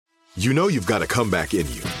You know you've got a comeback in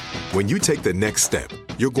you. When you take the next step,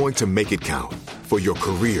 you're going to make it count. For your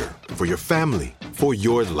career, for your family, for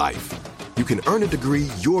your life. You can earn a degree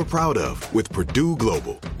you're proud of with Purdue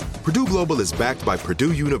Global. Purdue Global is backed by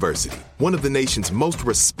Purdue University, one of the nation's most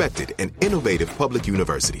respected and innovative public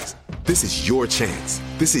universities. This is your chance.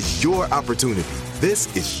 This is your opportunity.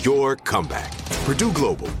 This is your comeback. Purdue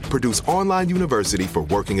Global, Purdue's online university for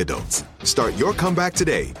working adults. Start your comeback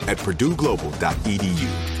today at purdueglobal.edu.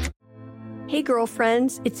 Hey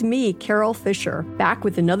girlfriends, it's me, Carol Fisher, back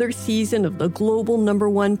with another season of the global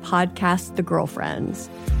 #1 podcast, The Girlfriends.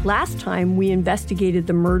 Last time, we investigated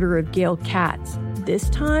the murder of Gail Katz. This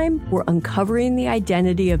time, we're uncovering the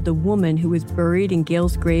identity of the woman who was buried in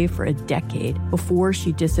Gail's grave for a decade before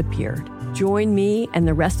she disappeared. Join me and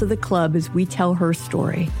the rest of the club as we tell her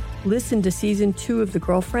story. Listen to Season 2 of The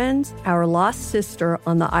Girlfriends, Our Lost Sister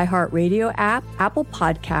on the iHeartRadio app, Apple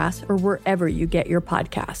Podcasts, or wherever you get your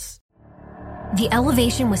podcasts. The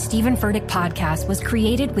Elevation with Stephen Furtick podcast was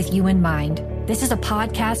created with you in mind. This is a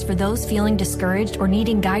podcast for those feeling discouraged or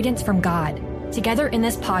needing guidance from God. Together in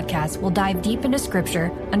this podcast, we'll dive deep into Scripture,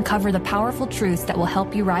 uncover the powerful truths that will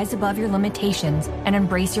help you rise above your limitations and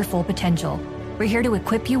embrace your full potential. We're here to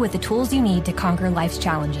equip you with the tools you need to conquer life's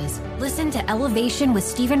challenges. Listen to Elevation with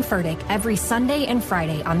Stephen Furtick every Sunday and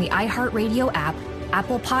Friday on the iHeartRadio app,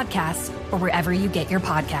 Apple Podcasts, or wherever you get your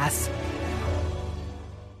podcasts.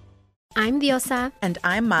 I'm Diosa. And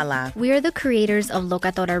I'm Mala. We are the creators of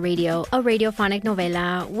Locatora Radio, a radiophonic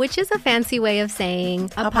novela, which is a fancy way of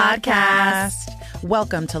saying a podcast.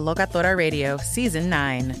 Welcome to Locatora Radio, Season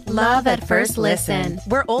 9. Love at First Listen.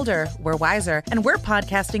 We're older, we're wiser, and we're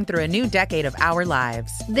podcasting through a new decade of our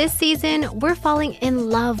lives. This season, we're falling in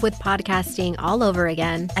love with podcasting all over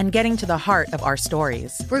again. And getting to the heart of our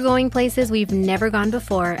stories. We're going places we've never gone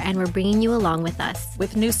before, and we're bringing you along with us.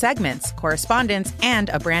 With new segments, correspondence, and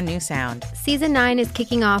a brand new sound. Season 9 is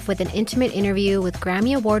kicking off with an intimate interview with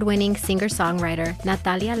Grammy Award-winning singer-songwriter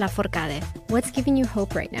Natalia Lafourcade. What's giving you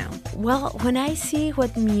hope right now? Well, when I see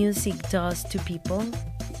what music does to people,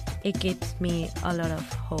 it gives me a lot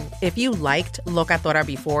of hope. If you liked Locatora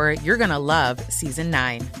before, you're going to love Season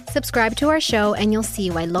 9. Subscribe to our show and you'll see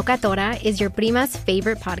why Locatora is your prima's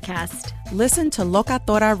favorite podcast. Listen to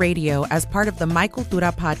Locatora Radio as part of the My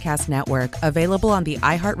Cultura Podcast Network, available on the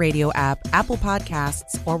iHeartRadio app, Apple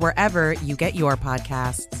Podcasts, or wherever you get your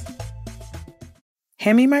podcasts.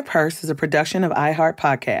 Hand Me My Purse is a production of iHeart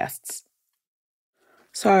Podcasts.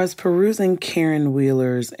 So I was perusing Karen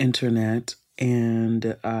Wheeler's internet,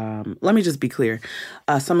 and let me just be clear.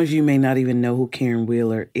 Some of you may not even know who Karen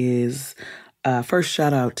Wheeler is. First,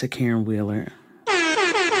 shout out to Karen Wheeler.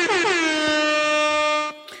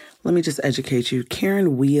 Let me just educate you.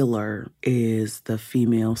 Karen Wheeler is the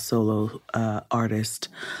female solo artist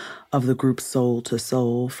of the group Soul to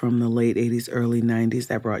Soul from the late 80s, early 90s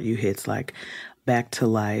that brought you hits like Back to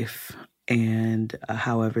Life and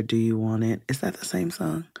However Do You Want It. Is that the same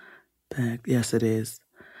song? Yes, it is.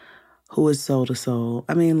 Who is Soul to Soul?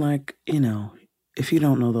 I mean, like, you know, if you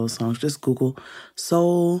don't know those songs, just Google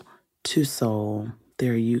Soul to Soul.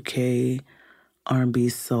 They're a UK R&B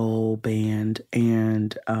soul band.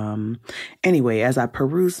 And anyway, as I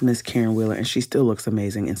peruse Miss Karen Wheeler, and she still looks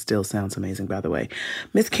amazing and still sounds amazing, by the way,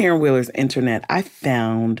 Miss Karen Wheeler's internet, I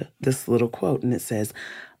found this little quote, and it says,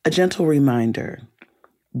 "A gentle reminder,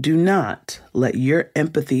 do not let your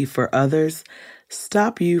empathy for others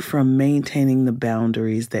stop you from maintaining the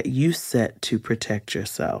boundaries that you set to protect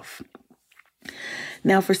yourself."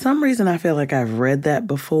 Now, for some reason, I feel like I've read that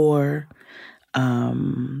before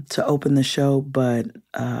to open the show, but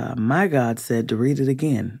my God said to read it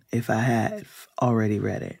again if I have already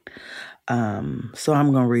read it. So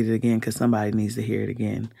I'm going to read it again because somebody needs to hear it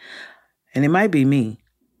again. And it might be me.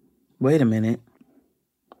 Wait a minute.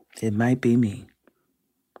 It might be me.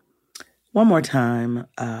 One more time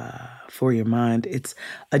for your mind. It's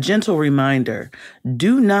a gentle reminder.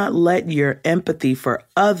 Do not let your empathy for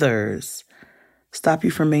others stop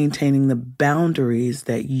you from maintaining the boundaries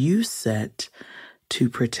that you set to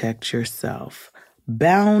protect yourself.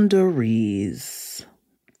 Boundaries.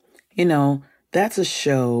 You know, that's a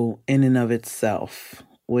show in and of itself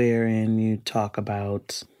wherein you talk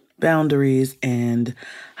about boundaries and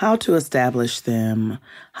how to establish them,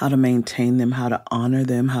 how to maintain them, how to honor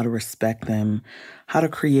them, how to respect them, how to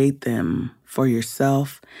create them for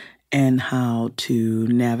yourself, and how to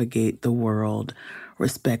navigate the world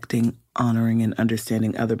respecting, honoring, and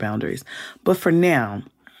understanding other boundaries. But for now,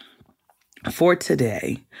 for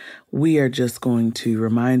today, we are just going to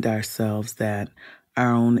remind ourselves that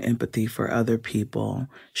our own empathy for other people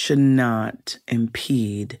should not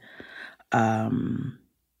impede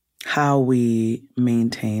how we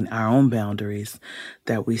maintain our own boundaries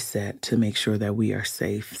that we set to make sure that we are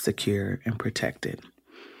safe, secure, and protected.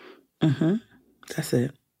 That's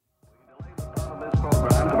it.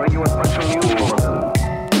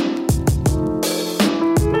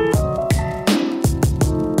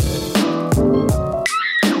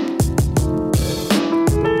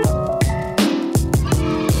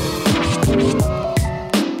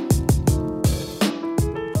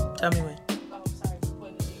 Tell me when.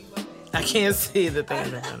 I can't see the thing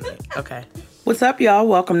in front of me. Okay. What's up, y'all?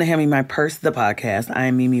 Welcome to Hand Me My Purse, the podcast. I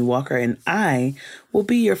am Mimi Walker, and I will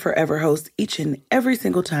be your forever host each and every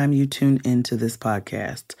single time you tune into this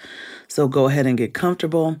podcast. So go ahead and get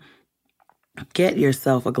comfortable. Get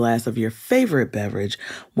yourself a glass of your favorite beverage,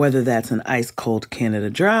 whether that's an ice-cold Canada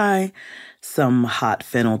Dry, some hot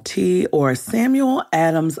fennel tea, or a Samuel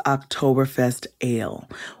Adams Oktoberfest ale,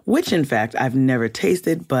 which in fact I've never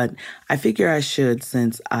tasted, but I figure I should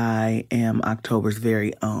since I am October's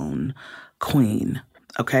very own queen.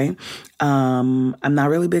 Okay. I'm not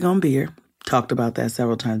really big on beer. Talked about that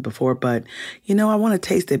several times before, but I want to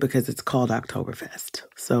taste it because it's called Oktoberfest.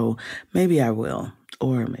 So maybe I will,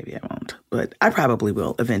 or maybe I won't, but I probably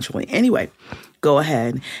will eventually. Anyway, go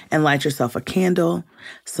ahead and light yourself a candle,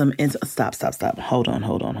 stop. Hold on.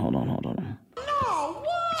 No,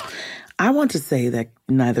 what? I want to say that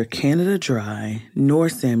neither Canada Dry nor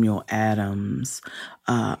Samuel Adams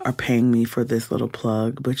are paying me for this little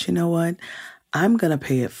plug, but you know what? I'm going to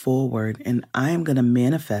pay it forward, and I am going to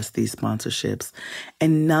manifest these sponsorships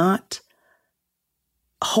and not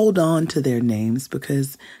hold on to their names,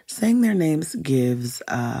 because saying their names gives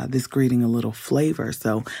this greeting a little flavor.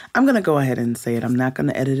 So I'm going to go ahead and say it. I'm not going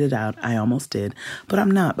to edit it out. I almost did, but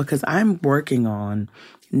I'm not, because I'm working on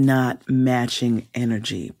not matching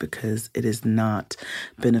energy, because it is not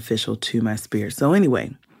beneficial to my spirit. So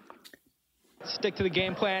anyway, stick to the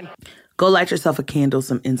game plan. Go light yourself a candle,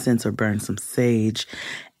 some incense, or burn some sage.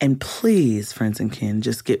 And please, friends and kin,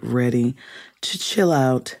 just get ready to chill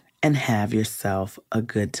out and have yourself a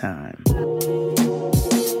good time.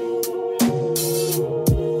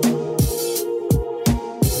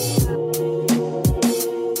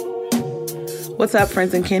 What's up,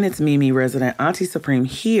 friends and kin? It's Mimi, resident Auntie Supreme,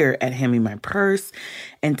 here at Hand Me My Purse.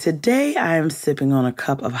 And today I am sipping on a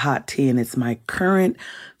cup of hot tea, and it's my current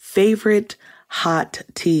favorite hot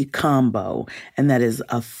tea combo, and that is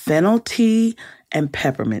a fennel tea and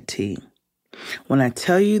peppermint tea. When I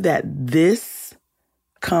tell you that this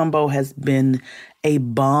combo has been a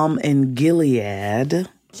balm in Gilead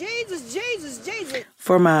Jesus.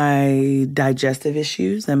 for my digestive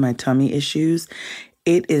issues and my tummy issues,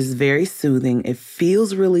 it is very soothing. It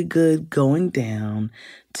feels really good going down.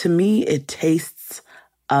 To me, it tastes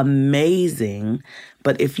amazing.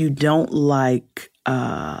 But if you don't like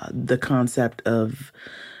the concept of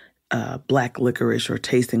black licorice or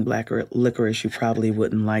tasting black licorice, you probably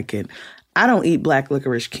wouldn't like it. I don't eat black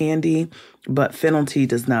licorice candy, but fennel tea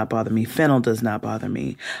does not bother me. Fennel does not bother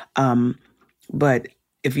me. But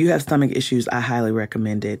if you have stomach issues, I highly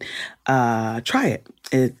recommend it. Try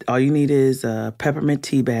it. All you need is a peppermint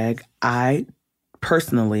tea bag. I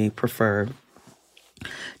personally prefer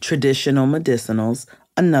traditional medicinals.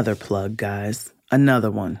 Another plug, guys.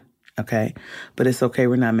 Another one. Okay? But it's okay.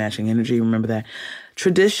 We're not matching energy. Remember that.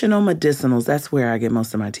 Traditional medicinals, that's where I get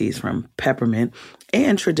most of my teas from. Peppermint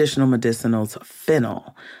and traditional medicinals,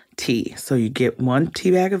 fennel tea. So you get one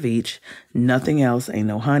tea bag of each. Nothing else. Ain't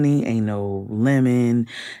no honey. Ain't no lemon.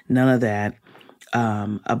 None of that.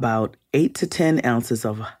 About 8 to 10 ounces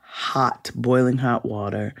of boiling hot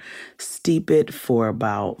water. Steep it for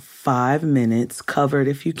about 5 minutes. Cover it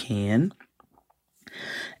if you can.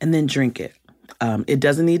 And then drink it. It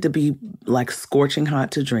doesn't need to be like scorching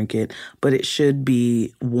hot to drink it, but it should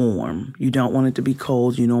be warm. You don't want it to be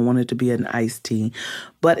cold. You don't want it to be an iced tea.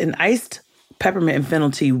 But an iced peppermint and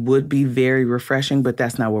fennel tea would be very refreshing, but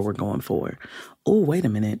that's not what we're going for. Oh, wait a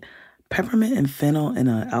minute. Peppermint and fennel in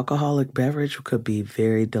an alcoholic beverage could be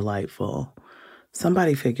very delightful.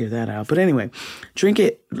 Somebody figure that out. But anyway, drink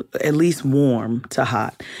it at least warm to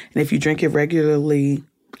hot. And if you drink it regularly,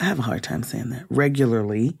 I have a hard time saying that,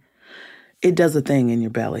 regularly, it does a thing in your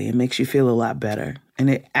belly. It makes you feel a lot better. And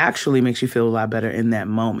it actually makes you feel a lot better in that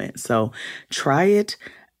moment. So try it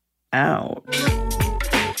out.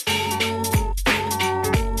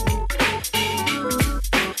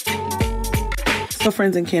 So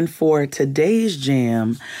friends and kin, for today's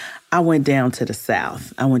jam, I went down to the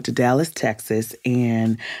South. I went to Dallas, Texas,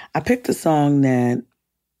 and I picked a song that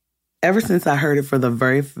ever since I heard it for the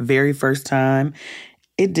very, very first time,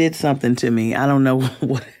 it did something to me. I don't know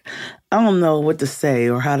what to say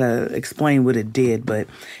or how to explain what it did, but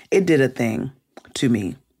it did a thing to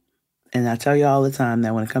me. And I tell you all the time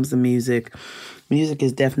that when it comes to music, music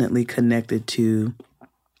is definitely connected to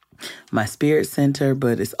my spirit center,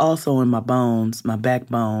 but it's also in my bones, my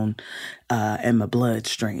backbone, and my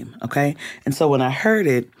bloodstream, okay? And so when I heard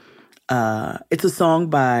it, it's a song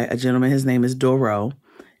by a gentleman. His name is Doro,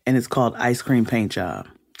 and it's called Ice Cream Paint Job.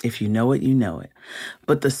 If you know it, you know it.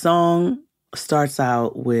 But the song starts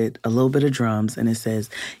out with a little bit of drums, and it says,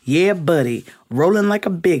 yeah, buddy, rolling like a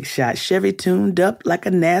big shot, Chevy tuned up like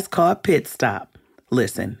a NASCAR pit stop.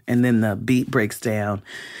 Listen, and then the beat breaks down.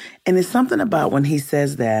 And it's something about when he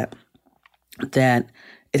says that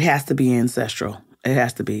it has to be ancestral. It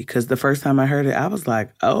has to be, because the first time I heard it, I was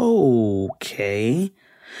like, okay.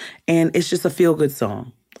 And it's just a feel-good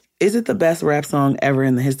song. Is it the best rap song ever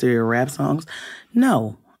in the history of rap songs?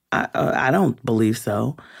 No, I don't believe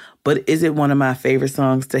so. But is it one of my favorite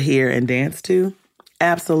songs to hear and dance to?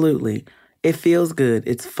 Absolutely. It feels good.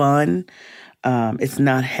 It's fun. It's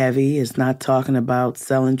not heavy. It's not talking about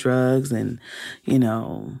selling drugs and,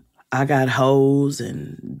 I got hoes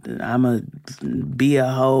and I'm a be a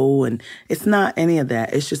hoe. And it's not any of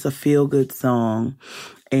that. It's just a feel-good song.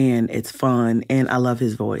 And it's fun, and I love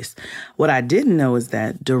his voice. What I didn't know is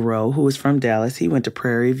that Duro, who is from Dallas, he went to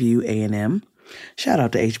Prairie View A&M. Shout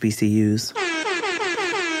out to HBCUs.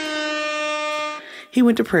 He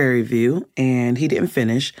went to Prairie View, and he didn't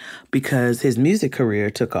finish because his music career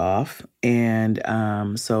took off. And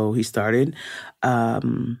so he started,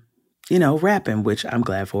 rapping, which I'm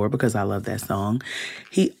glad for because I love that song.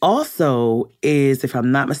 He also is, if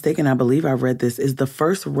I'm not mistaken, I believe I read this, is the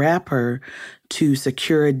first rapper to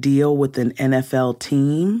secure a deal with an NFL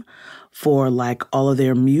team for like all of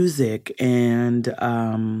their music and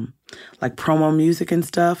like promo music and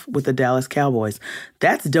stuff with the Dallas Cowboys.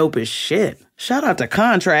 That's dope as shit. Shout out to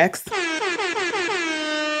contracts.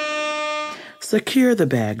 Secure the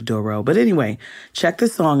bag, Doro. But anyway, check the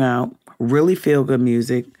song out. Really feel good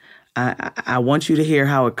music. I want you to hear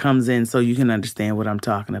how it comes in so you can understand what I'm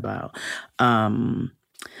talking about.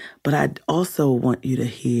 But I also want you to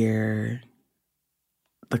hear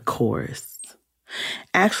the chorus.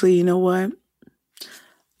 Actually, you know what?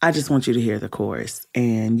 I just want you to hear the chorus,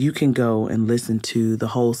 and you can go and listen to the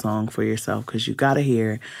whole song for yourself because you got to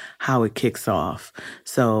hear how it kicks off.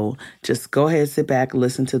 So just go ahead, sit back,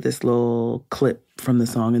 listen to this little clip from the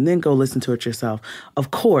song, and then go listen to it yourself. Of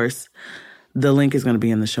course, the link is going to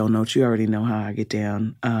be in the show notes. You already know how I get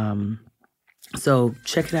down. So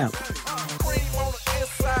check it out.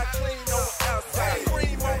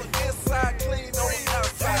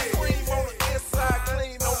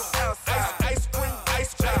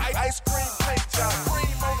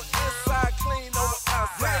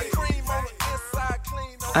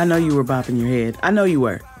 I know you were bopping your head. I know you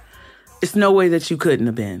were. It's no way that you couldn't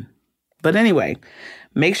have been. But anyway,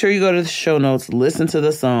 make sure you go to the show notes, listen to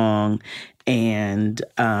the song, and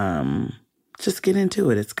just get into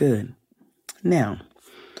it. It's good. Now,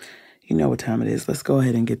 you know what time it is. Let's go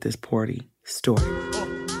ahead and get this party started.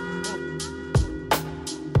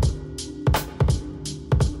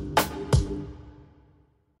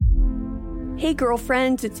 Hey,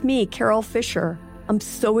 girlfriends, it's me, Carol Fisher. I'm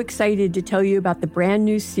so excited to tell you about the brand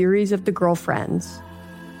new series of The Girlfriends.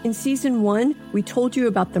 In season 1, we told you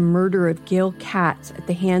about the murder of Gail Katz at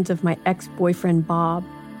the hands of my ex-boyfriend, Bob.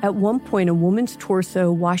 At one point, a woman's torso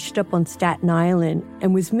washed up on Staten Island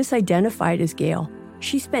and was misidentified as Gail.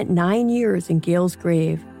 She spent 9 years in Gail's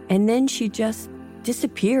grave, and then she just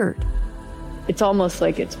disappeared. It's almost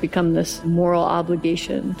like it's become this moral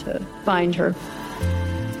obligation to find her.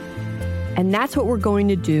 And that's what we're going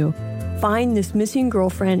to do. Find this missing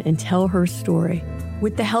girlfriend and tell her story.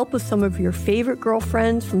 With the help of some of your favorite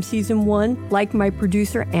girlfriends from season 1, like my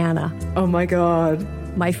producer, Anna. Oh my God.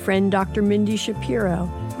 My friend, Dr. Mindy Shapiro.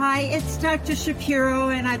 Hi, it's Dr. Shapiro,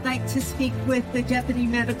 and I'd like to speak with the deputy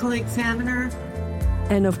medical examiner.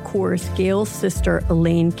 And of course, Gail's sister,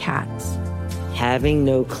 Elaine Katz. Having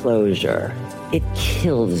no closure, it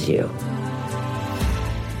kills you.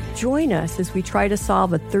 Join us as we try to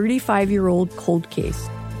solve a 35-year-old cold case.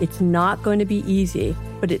 It's not going to be easy,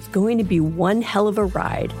 but it's going to be one hell of a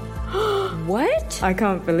ride. What? I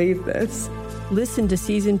can't believe this. Listen to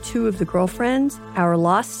season 2 of The Girlfriends, Our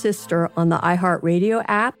Lost Sister on the iHeartRadio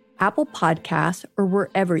app, Apple Podcasts, or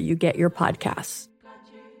wherever you get your podcasts.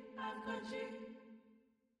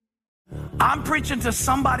 I'm preaching to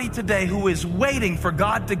somebody today who is waiting for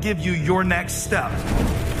God to give you your next step.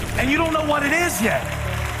 And you don't know what it is yet.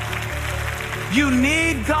 You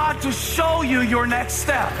need God to show you your next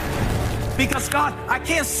step. Because God, I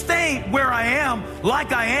can't stay where I am,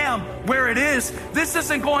 like I am, where it is. This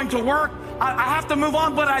isn't going to work. I have to move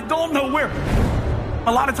on, but I don't know where.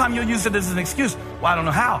 A lot of time you'll use it as an excuse. Well, I don't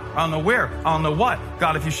know how. I don't know where. I don't know what.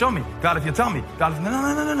 God, if you show me. God, if you tell me. God, if...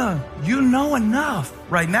 No. You know enough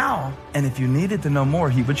right now. And if you needed to know more,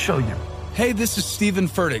 he would show you. Hey, this is Stephen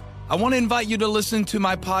Furtick. I want to invite you to listen to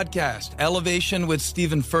my podcast, Elevation with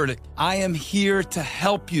Stephen Furtick. I am here to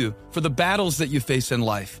help you for the battles that you face in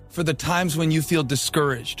life, for the times when you feel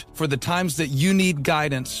discouraged, for the times that you need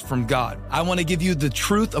guidance from God. I want to give you the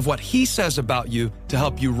truth of what he says about you to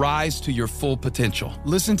help you rise to your full potential.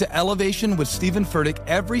 Listen to Elevation with Stephen Furtick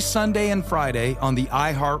every Sunday and Friday on the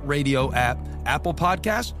iHeartRadio app, Apple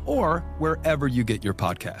Podcasts, or wherever you get your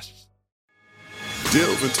podcasts.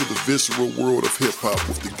 Delve into the visceral world of hip-hop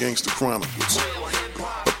with the Gangster Chronicles,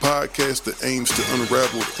 a podcast that aims to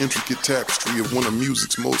unravel the intricate tapestry of one of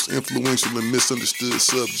music's most influential and misunderstood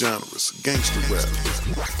subgenres, gangster rap.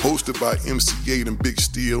 Hosted by MC8 and Big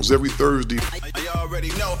Steels every Thursday,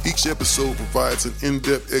 each episode provides an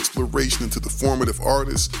in-depth exploration into the formative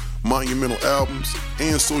artists, monumental albums,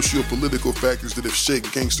 and socio-political factors that have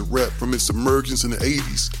shaped gangster rap from its emergence in the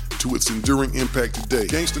 80s to its enduring impact today.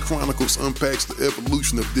 Gangster Chronicles unpacks the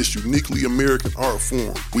evolution of this uniquely American art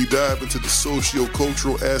form. We dive into the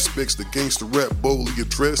socio-cultural aspects that gangster rap boldly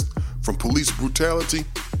addressed, from police brutality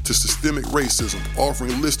to systemic racism,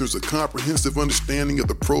 offering listeners a comprehensive understanding of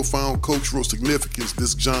the profound cultural significance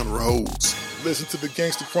this genre holds. Listen to the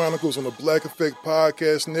Gangster Chronicles on the Black Effect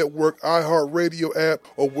Podcast Network, iHeartRadio app,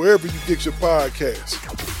 or wherever you get your podcasts.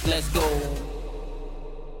 Let's go.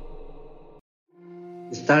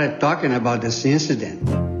 We started talking about this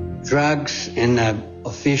incident. Drugs and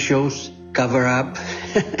officials cover up.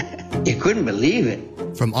 You couldn't believe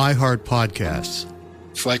it. From iHeart Podcasts.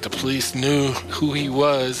 It's like the police knew who he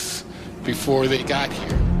was before they got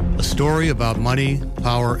here. A story about money,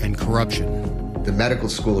 power, and corruption. The medical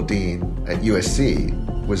school dean at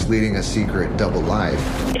USC was leading a secret double life.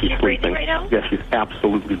 She's breathing right now? Yes, she's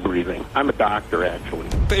absolutely breathing. I'm a doctor, actually.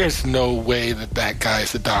 There's no way that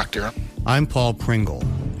guy's a doctor. I'm Paul Pringle,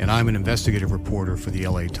 and I'm an investigative reporter for the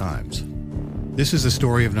LA Times. This is the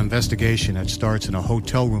story of an investigation that starts in a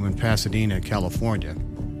hotel room in Pasadena, California,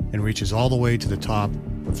 and reaches all the way to the top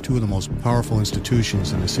of two of the most powerful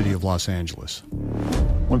institutions in the city of Los Angeles.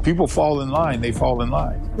 When people fall in line, they fall in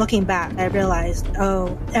line. Looking back, I realized,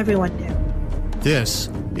 everyone knew. This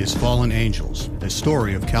is Fallen Angels, a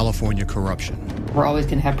story of California corruption. We're always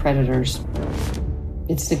going to have predators.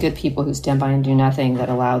 It's the good people who stand by and do nothing that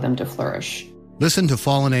allow them to flourish. Listen to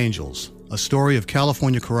Fallen Angels, a story of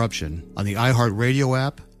California corruption on the iHeartRadio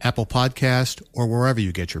app, Apple Podcast, or wherever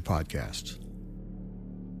you get your podcasts.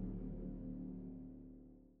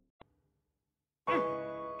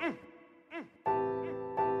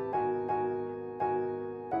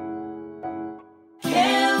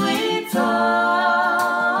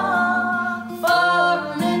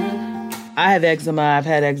 I have eczema. I've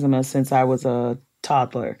had eczema since I was a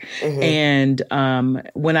toddler. Mm-hmm. And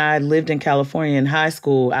when I lived in California in high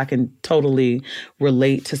school, I can totally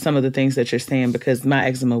relate to some of the things that you're saying because my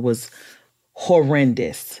eczema was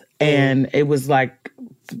horrendous. Mm-hmm. And it was like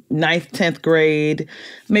 9th, 10th grade,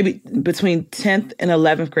 maybe between 10th and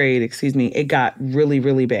 11th grade, it got really,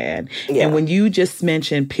 really bad. Yeah. And when you just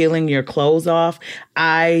mentioned peeling your clothes off,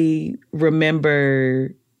 I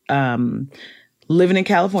remember living in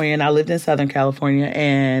California, and I lived in Southern California,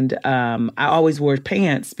 and I always wore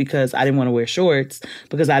pants because I didn't want to wear shorts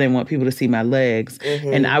because I didn't want people to see my legs.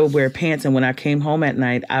 Mm-hmm. And I would wear pants, and when I came home at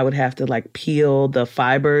night, I would have to like peel the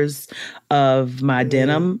fibers of my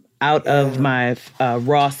denim out of my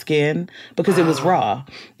raw skin because it was raw.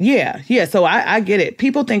 Yeah. So I get it.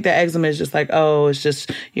 People think that eczema is just like, it's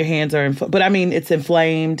just your hands are inflamed. But I mean, it's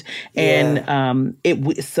inflamed, and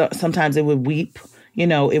sometimes it would weep.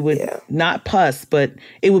 It would not pus, but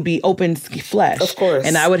it would be open flesh. Of course.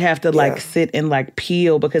 And I would have to sit and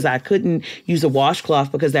peel because I couldn't use a washcloth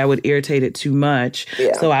because that would irritate it too much.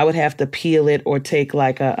 Yeah. So I would have to peel it or take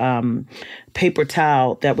a paper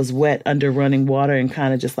towel that was wet under running water and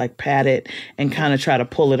kind of just pat it and kind of try to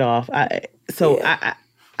pull it off.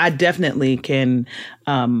 I definitely can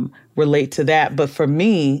relate to that. But for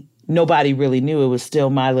me, nobody really knew. It was still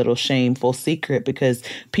my little shameful secret because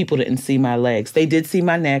people didn't see my legs. They did see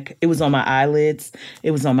my neck. It was on my eyelids.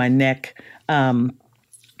 It was on my neck,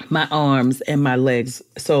 my arms, and my legs.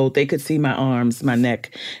 So they could see my arms, my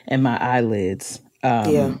neck, and my eyelids.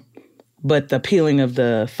 But the peeling of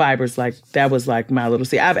the fibers, that was my little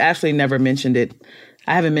secret. I've actually never mentioned it.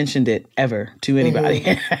 I haven't mentioned it ever to anybody,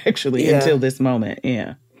 actually, until this moment.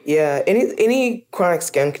 Yeah. Yeah. Any chronic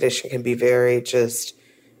skin condition can be very just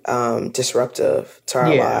disruptive to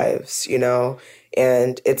our lives,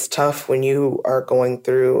 And it's tough when you are going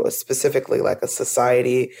through specifically like a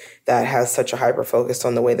society that has such a hyper focus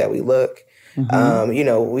on the way that we look.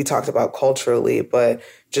 We talked about culturally, but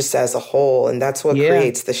just as a whole, and that's what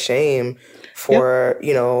creates the shame for,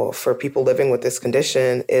 for people living with this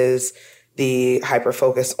condition is the hyper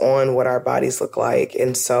focus on what our bodies look like.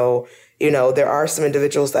 And so, there are some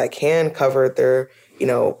individuals that can cover their,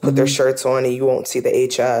 put their shirts on and you won't see the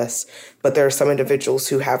HS, but there are some individuals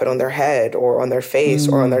who have it on their head or on their face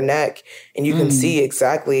or on their neck, and you can see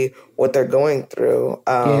exactly what they're going through.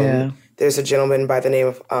 There's a gentleman by the name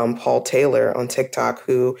of Paul Taylor on TikTok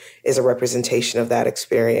who is a representation of that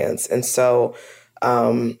experience. And so,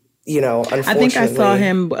 unfortunately, I think I saw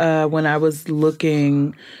him when I was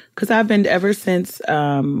looking, because I've been, ever since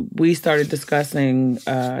we started discussing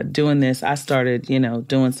doing this, I started,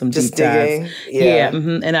 doing some just deep digging.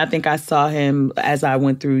 dives. And I think I saw him as I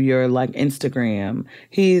went through your Instagram.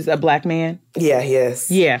 He's a Black man. Yeah, he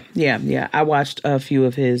is. Yeah. I watched a few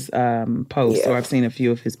of his posts, or I've seen a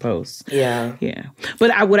few of his posts. Yeah.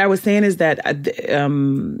 But what I was saying is that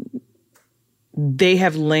they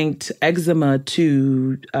have linked eczema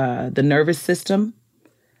to the nervous system.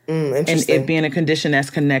 And it being a condition that's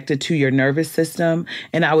connected to your nervous system.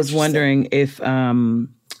 And I was wondering if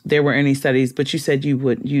there were any studies, but you said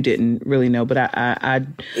you didn't really know. But I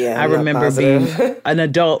remember being an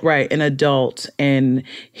adult, and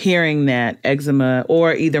hearing that eczema,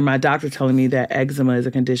 or either my doctor telling me that eczema is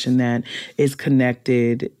a condition that is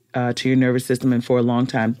connected to your nervous system. And for a long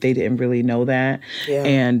time, they didn't really know that. Yeah.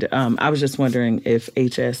 And I was just wondering if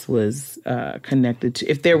HS was connected to,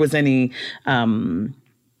 if there was any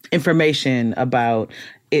information about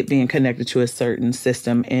it being connected to a certain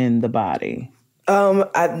system in the body.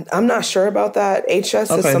 I'm not sure about that.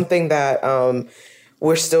 HS is something that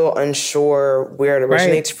we're still unsure where it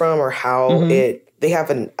originates from or how they have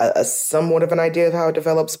a somewhat of an idea of how it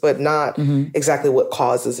develops, but not exactly what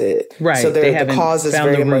causes it. Right. So the cause is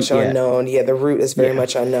very much unknown. Yeah, the root is very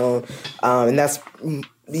much unknown. And that's...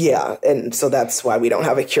 Yeah, and so that's why we don't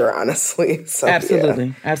have a cure, honestly. So,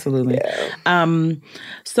 absolutely. Yeah.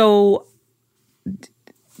 So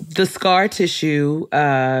the scar tissue,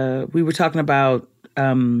 we were talking about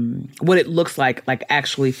what it looks like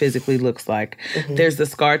actually physically looks like. There's the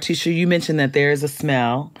scar tissue. You mentioned that there is a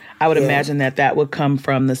smell. I would imagine that would come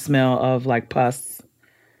from the smell of pus.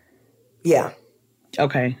 Yeah.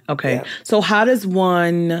 Okay. Yeah. So how does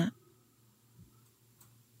one,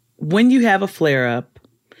 when you have a flare-up,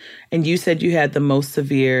 and you said you had the most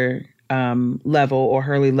severe level, or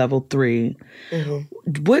Hurley level 3.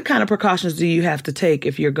 What kind of precautions do you have to take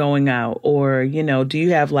if you're going out? Or, do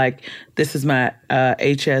you have this is my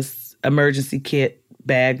HS emergency kit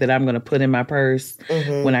bag that I'm going to put in my purse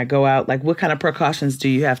when I go out? What kind of precautions do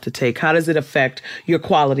you have to take? How does it affect your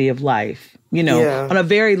quality of life? On a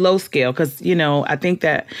very low scale, because, I think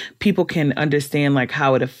that people can understand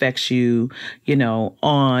how it affects you,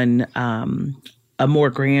 on a more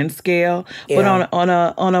grand scale, but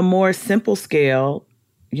on a more simple scale,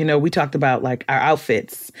 we talked about our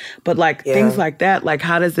outfits, but things like that,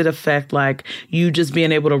 how does it affect you just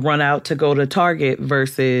being able to run out to go to Target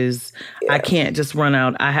versus I can't just run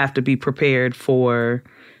out, I have to be prepared for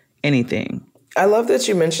anything? I love that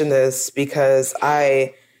you mentioned this because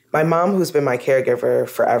my mom, who's been my caregiver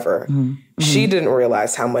forever, she didn't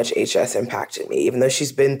realize how much HS impacted me, even though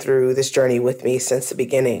she's been through this journey with me since the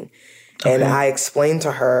beginning. And I explained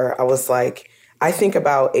to her, I was like, I think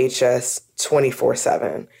about HS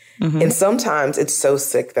 24/7. And sometimes it's so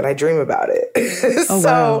sick that I dream about it.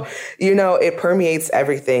 It permeates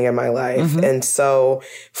everything in my life. And so,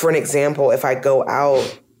 for an example, if I go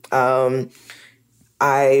out,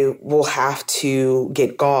 I will have to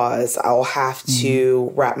get gauze. I'll have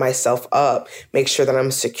to wrap myself up, make sure that I'm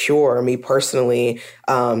secure, me personally,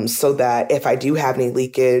 so that if I do have any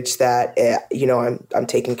leakage that, I'm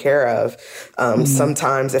taken care of.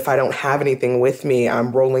 Sometimes if I don't have anything with me,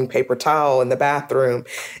 I'm rolling paper towel in the bathroom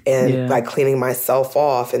and cleaning myself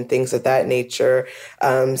off and things of that nature.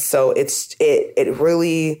 So it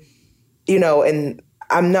really, and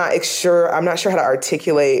I'm not sure how to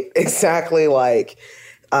articulate exactly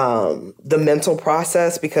the mental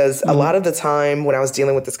process, because a lot of the time when I was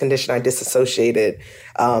dealing with this condition, I disassociated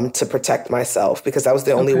to protect myself, because that was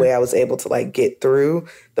the only way I was able to get through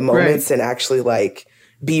the moments and actually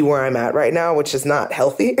be where I'm at right now, which is not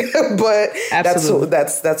healthy. But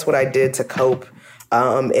that's what I did to cope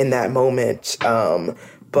in that moment.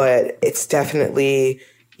 But it's definitely,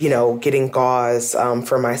 getting gauze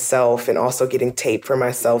for myself and also getting tape for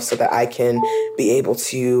myself so that I can be able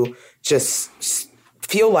to just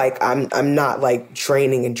feel like I'm not like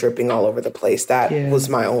draining and dripping all over the place. That was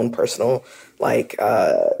my own personal like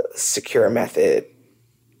secure method.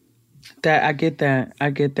 That I get that.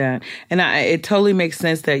 And it totally makes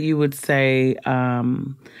sense that you would say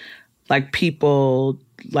like people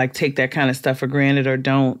like take that kind of stuff for granted or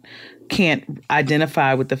can't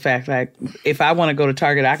identify with the fact like if I want to go to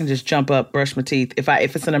Target, I can just jump up, brush my teeth if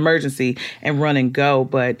it's an emergency and run and go.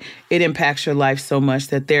 But it impacts your life so much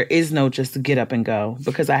that there is no just get up and go,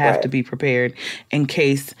 because I have to be prepared in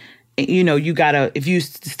case, you know, you gotta, if you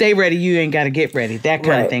stay ready, you ain't gotta get ready, that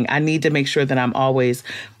kind of thing. I need to make sure that I'm always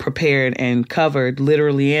prepared and covered,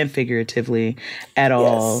 literally and figuratively, at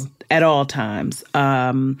all times.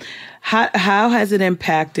 How has it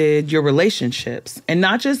impacted your relationships? And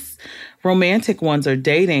not just romantic ones or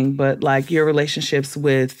dating, but like your relationships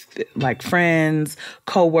with like friends,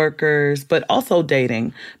 coworkers, but also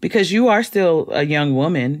dating, because you are still a young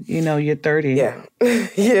woman, you know, you're 30. Yeah.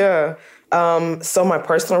 Yeah. So my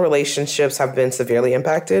personal relationships have been severely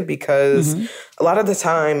impacted because a lot of the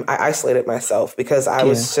time I isolated myself because I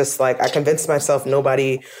was just like, I convinced myself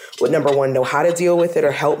nobody would, number one, know how to deal with it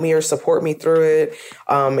or help me or support me through it.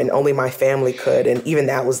 And only my family could. And even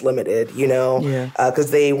that was limited, you know,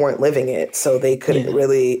 because they weren't living it. So they couldn't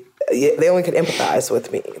really, they only could empathize with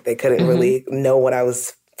me. They couldn't really know what I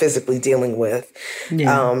was physically dealing with.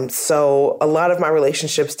 So a lot of my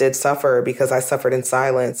relationships did suffer because I suffered in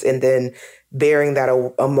silence, and then bearing that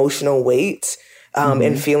emotional weight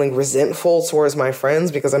and feeling resentful towards my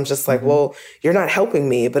friends because I'm just like, well, you're not helping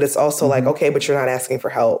me. But it's also like, okay, but you're not asking for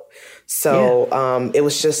help. So it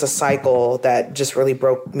was just a cycle that just really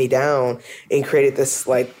broke me down and created this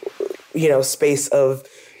like, you know, space of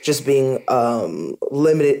just being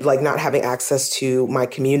limited, like not having access to my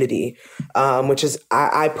community, which is,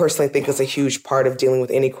 I personally think is a huge part of dealing with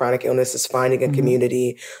any chronic illness, is finding a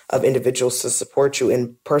community of individuals to support you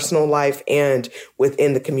in personal life and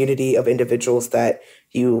within the community of individuals that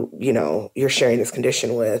you're sharing this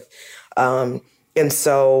condition with. And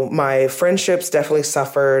so my friendships definitely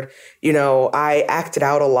suffered. You know, I acted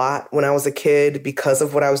out a lot when I was a kid because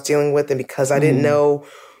of what I was dealing with and because I didn't know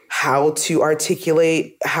how to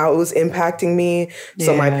articulate how it was impacting me.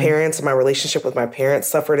 So my parents, my relationship with my parents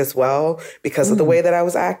suffered as well because of the way that I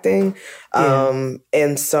was acting.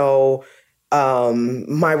 And so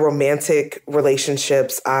my romantic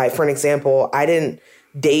relationships, for an example, I didn't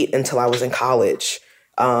date until I was in college.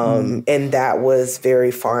 And that was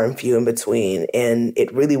very far and few in between. And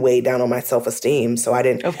it really weighed down on my self-esteem. So I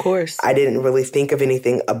didn't really think of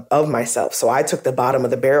anything of myself. So I took the bottom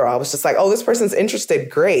of the barrel. I was just like, oh, this person's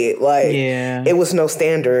interested. Great. Like it was no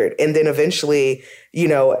standard. And then eventually, you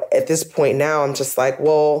know, at this point now, I'm just like,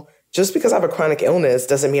 well, just because I have a chronic illness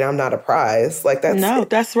doesn't mean I'm not a prize. Like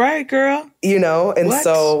that's right, girl. You know, and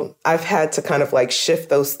so I've had to kind of like shift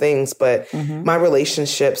those things. But my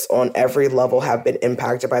relationships on every level have been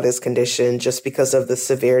impacted by this condition just because of the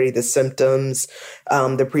severity, the symptoms,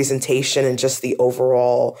 the presentation, and just the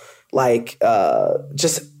overall, like,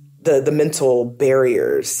 just the mental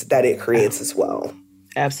barriers that it creates as well.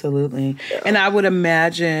 Absolutely. Yeah. And I would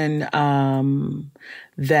imagine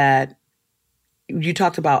that you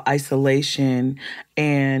talked about isolation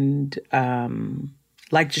and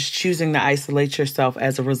like just choosing to isolate yourself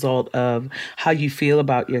as a result of how you feel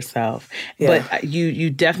about yourself. Yeah. But you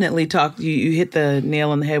definitely you hit the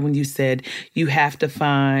nail on the head when you said you have to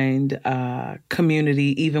find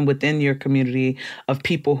community, even within your community, of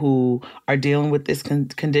people who are dealing with this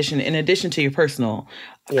condition in addition to your personal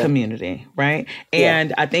community, right?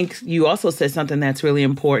 And I think you also said something that's really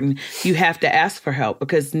important. You have to ask for help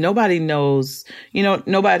because nobody knows,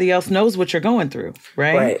 nobody else knows what you're going through,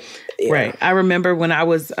 right? Right. Yeah. Right. I remember when I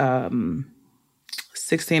was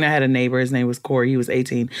 16, I had a neighbor. His name was Corey. He was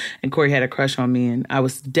 18. And Corey had a crush on me. And I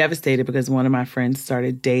was devastated because one of my friends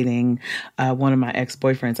started dating one of my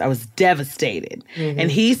ex-boyfriends. I was devastated. And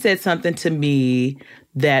he said something to me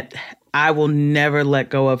that I will never let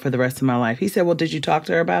go of for the rest of my life. He said, well, did you talk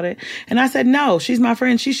to her about it? And I said, no, she's my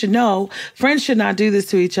friend. She should know. Friends should not do this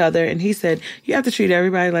to each other. And he said, you have to treat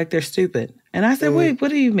everybody like they're stupid. And I said, wait,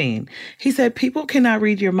 what do you mean? He said, people cannot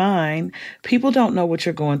read your mind. People don't know what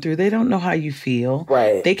you're going through. They don't know how you feel.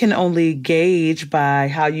 Right. They can only gauge by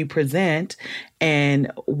how you present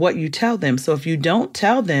and what you tell them. So if you don't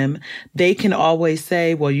tell them, they can always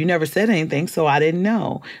say, well, you never said anything, so I didn't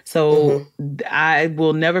know. So I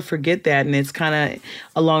will never forget that. And it's kind of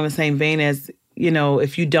along the same vein as,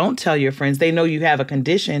 if you don't tell your friends, they know you have a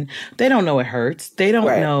condition. They don't know it hurts. They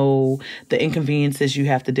don't know the inconveniences you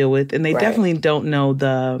have to deal with. And they definitely don't know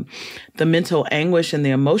the mental anguish and the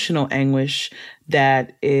emotional anguish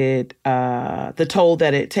that the toll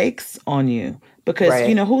that it takes on you. Because,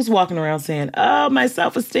 you know, who's walking around saying, oh, my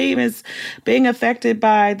self-esteem is being affected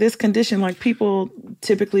by this condition? Like, people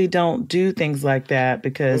typically don't do things like that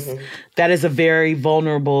because that is a very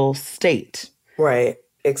vulnerable state. Right.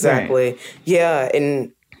 Exactly. Right. Yeah.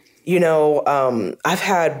 And, you know, I've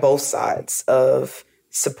had both sides of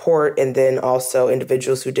support and then also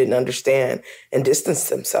individuals who didn't understand and distance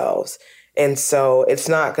themselves. And so it's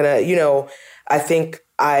not going to, you know, I think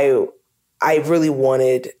I really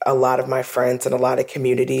wanted a lot of my friends and a lot of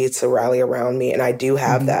community to rally around me. And I do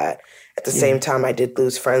have that. At the same time, I did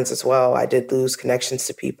lose friends as well. I did lose connections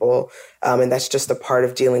to people. And that's just a part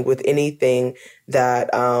of dealing with anything that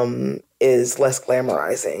is less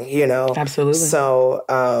glamorizing, you know? Absolutely. So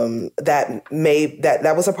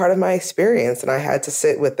that was a part of my experience, and I had to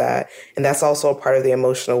sit with that. And that's also a part of the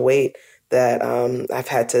emotional weight that I've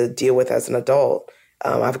had to deal with as an adult.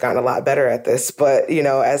 I've gotten a lot better at this, but, you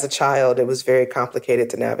know, as a child, it was very complicated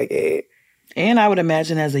to navigate. And I would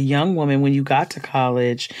imagine as a young woman, when you got to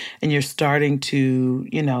college and you're starting to,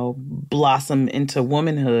 you know, blossom into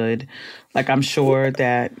womanhood, like I'm sure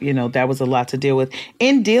that, you know, that was a lot to deal with.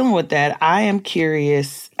 In dealing with that, I am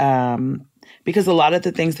curious because a lot of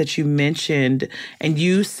the things that you mentioned and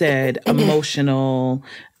you said emotional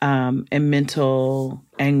and mental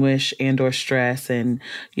anguish and or stress and,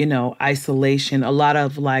 you know, isolation, a lot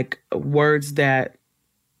of like words that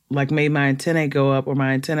like made my antennae go up or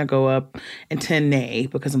my antenna go up, antennae,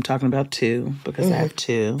 because I'm talking about two, because I have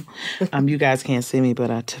two. You guys can't see me,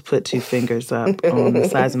 but I put two fingers up on the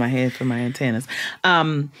sides of my head for my antennas.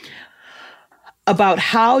 About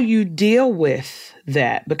how you deal with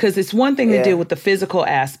that, because it's one thing to deal with the physical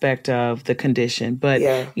aspect of the condition, but,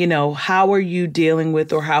 you know, how are you dealing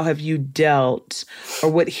with, or how have you dealt, or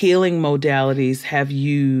what healing modalities have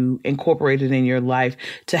you incorporated in your life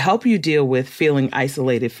to help you deal with feeling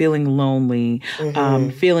isolated, feeling lonely,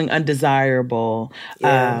 feeling undesirable,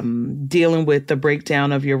 dealing with the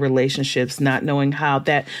breakdown of your relationships, not knowing how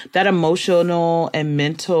that emotional and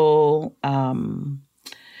mental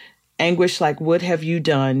anguish, like what have you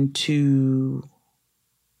done to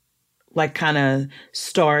like kind of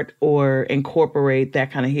start or incorporate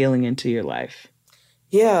that kind of healing into your life?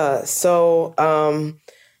 Yeah. So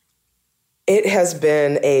it has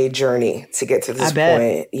been a journey to get to this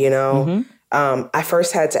point, you know. I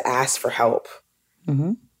first had to ask for help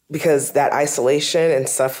because that isolation and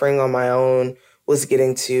suffering on my own was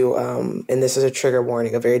getting to, and this is a trigger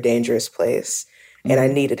warning, a very dangerous place. And I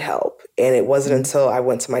needed help. And it wasn't until I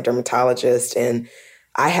went to my dermatologist, and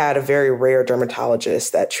I had a very rare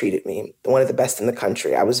dermatologist that treated me, one of the best in the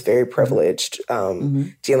country. I was very privileged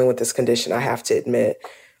dealing with this condition, I have to admit.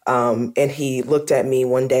 And he looked at me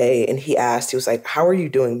one day and he was like, how are you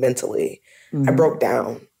doing mentally? I broke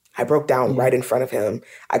down. Right in front of him.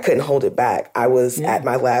 I couldn't hold it back. I was at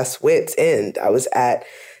my last wit's end. I was at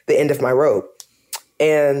the end of my rope.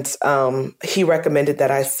 And he recommended that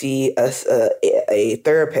I see a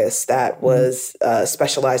therapist that was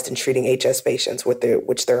specialized in treating HS patients,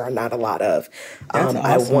 which there are not a lot of. Awesome.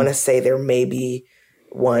 I want to say there may be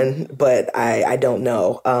one, but I don't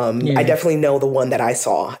know. I definitely know the one that I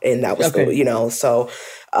saw, and that was the, you know. So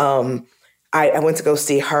I went to go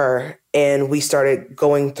see her, and we started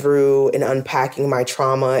going through and unpacking my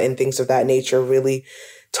trauma and things of that nature, really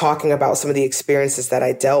talking about some of the experiences that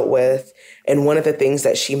I dealt with. And one of the things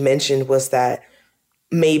that she mentioned was that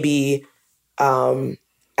maybe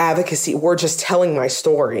advocacy, or just telling my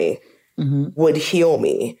story would heal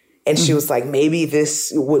me. And she was like, maybe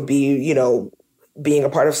this would be, you know, being a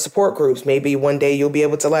part of support groups. Maybe one day you'll be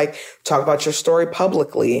able to like talk about your story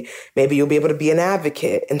publicly. Maybe you'll be able to be an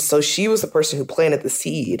advocate. And so she was the person who planted the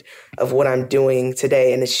seed of what I'm doing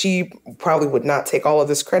today. And she probably would not take all of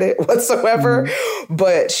this credit whatsoever,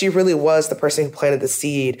 but she really was the person who planted the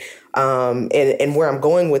seed. And where I'm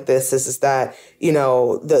going with this is that, you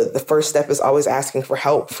know, the first step is always asking for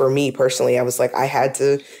help. For me personally, I was like, I had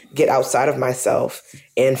to get outside of myself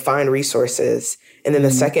and find resources. And then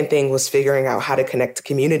the second thing was figuring out how to connect to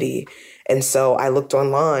community. And so I looked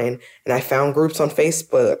online and I found groups on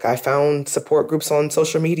Facebook. I found support groups on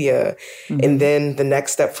social media. And then the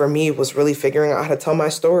next step for me was really figuring out how to tell my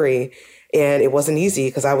story. And it wasn't easy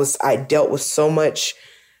because I dealt with so much.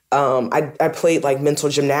 I played like mental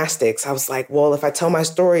gymnastics. I was like, well, if I tell my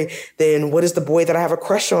story, then what is the boy that I have a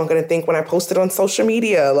crush on going to think when I post it on social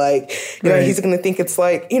media? Like, you know, he's going to think it's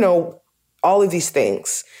like, you know, all of these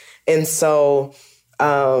things. And so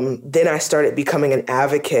then I started becoming an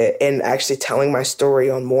advocate and actually telling my story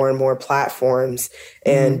on more and more platforms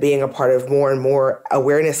and being a part of more and more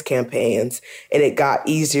awareness campaigns. And it got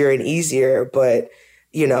easier and easier. But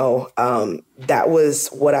that was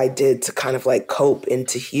what I did to kind of like cope and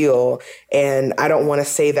to heal. And I don't want to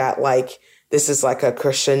say that like this is like a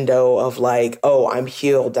crescendo of like, oh, I'm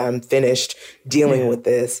healed, I'm finished dealing with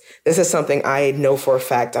this. This is something I know for a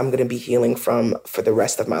fact I'm going to be healing from for the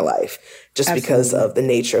rest of my life, just because of the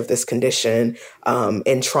nature of this condition.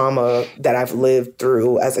 And trauma that I've lived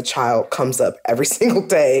through as a child comes up every single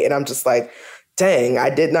day. And I'm just like, dang, I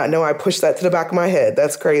did not know I pushed that to the back of my head.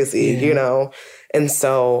 That's crazy, And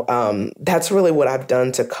so that's really what I've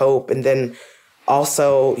done to cope. And then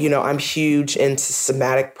also, I'm huge into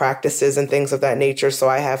somatic practices and things of that nature. So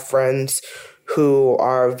I have friends who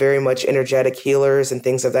are very much energetic healers and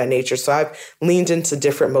things of that nature. So I've leaned into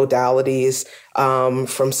different modalities,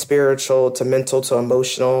 from spiritual to mental to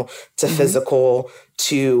emotional to physical,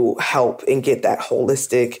 to help and get that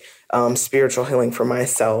holistic spiritual healing for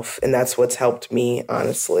myself. And that's what's helped me,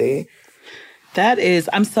 honestly.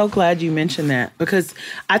 I'm so glad you mentioned that, because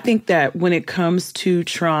I think that when it comes to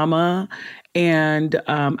trauma, and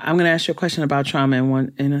I'm going to ask you a question about trauma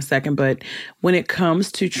in a second, but when it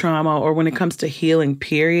comes to trauma or when it comes to healing,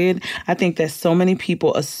 period, I think that so many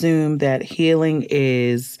people assume that healing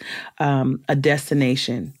is a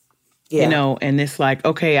destination. And it's like,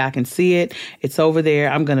 okay, I can see it. It's over there.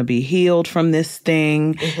 I'm going to be healed from this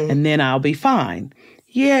thing, and then I'll be fine.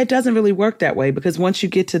 Yeah, it doesn't really work that way, because once you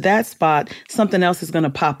get to that spot, something else is going to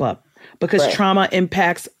pop up, because trauma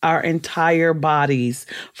impacts our entire bodies,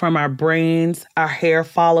 from our brains, our hair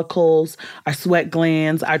follicles, our sweat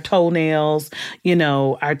glands, our toenails,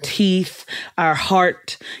 our teeth, our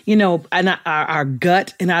heart, and our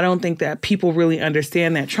gut. And I don't think that people really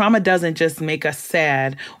understand that trauma doesn't just make us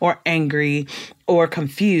sad or angry or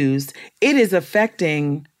confused. It is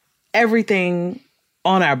affecting everything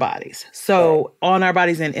on our bodies. So on our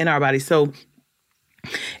bodies and in our bodies. So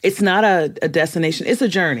it's not a destination. It's a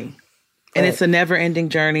journey. And it's a never-ending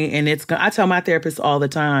journey. And I tell my therapist all the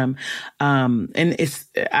time, and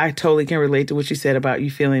I totally can relate to what you said about you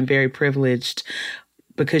feeling very privileged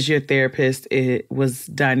because your therapist was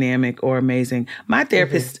dynamic or amazing. My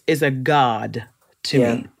therapist is a god to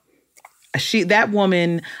me. That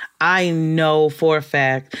woman, I know for a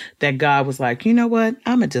fact that God was like, you know what?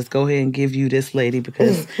 I'm going to just go ahead and give you this lady,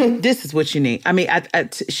 because this is what you need. I mean,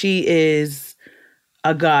 she is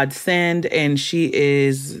a godsend, and she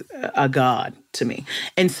is a god to me.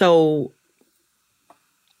 And so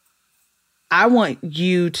I want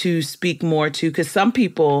you to speak more to, because some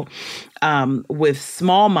people with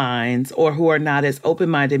small minds or who are not as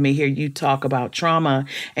open-minded may hear you talk about trauma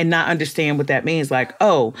and not understand what that means. Like,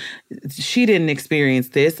 oh, she didn't experience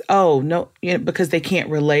this. Oh, no, because they can't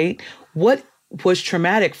relate. What was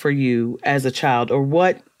traumatic for you as a child, or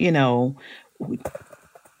what,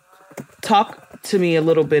 talk to me a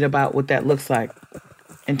little bit about what that looks like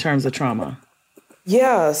in terms of trauma.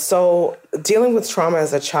 Yeah, so dealing with trauma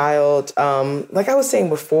as a child, like I was saying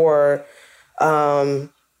before,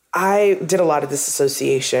 I did a lot of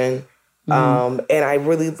disassociation, and I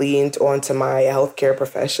really leaned onto my healthcare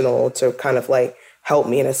professional to kind of like help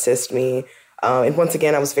me and assist me. And once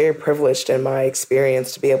again, I was very privileged in my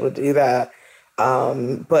experience to be able to do that.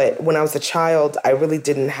 But when I was a child, I really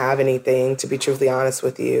didn't have anything, to be truthfully honest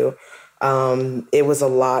with you. It was a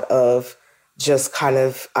lot of just kind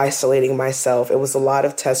of isolating myself. It was a lot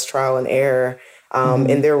of test, trial, and error.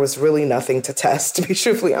 And there was really nothing to test, to be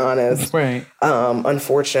truthfully honest. Right.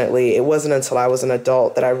 Unfortunately, it wasn't until I was an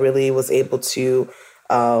adult that I really was able to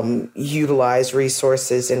utilize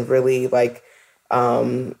resources and really like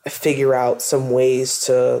figure out some ways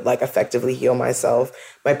to like effectively heal myself.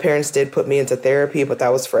 My parents did put me into therapy, but that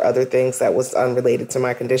was for other things that was unrelated to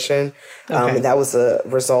my condition. And that was a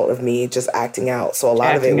result of me just acting out. So a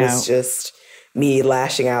lot of it was just me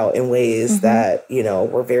lashing out in ways that,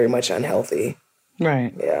 were very much unhealthy.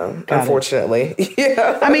 Right. Yeah. Unfortunately.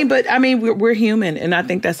 Yeah. I mean, we're human. And I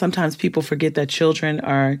think that sometimes people forget that children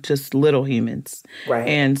are just little humans. Right.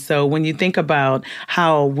 And so when you think about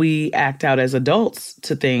how we act out as adults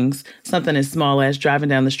to things, something as small as driving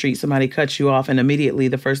down the street, somebody cuts you off, and immediately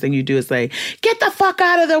the first thing you do is say, get the fuck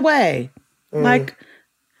out of the way. Like,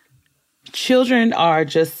 children are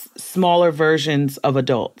just smaller versions of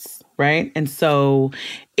adults, right? And so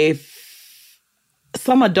if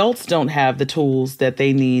some adults don't have the tools that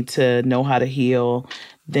they need to know how to heal,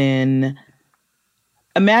 then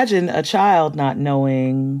imagine a child not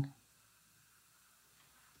knowing.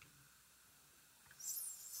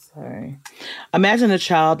 Imagine a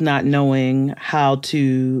child not knowing how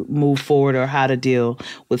to move forward or how to deal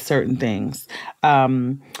with certain things.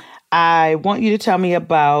 I want you to tell me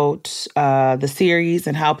about the series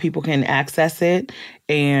and how people can access it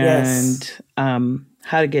and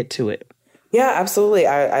how to get to it. Yeah, absolutely.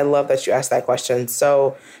 I love that you asked that question.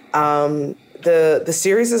 So the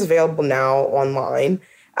series is available now online,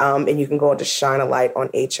 and you can go into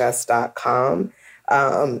shinealightonhs.com.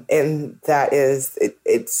 And that is,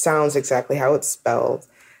 it sounds exactly how it's spelled,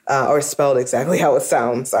 or spelled exactly how it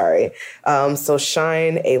sounds, sorry. So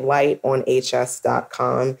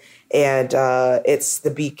shinealightonhs.com. And it's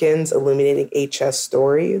The Beacons Illuminating HS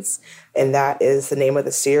Stories. And that is the name of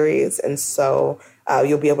the series. And so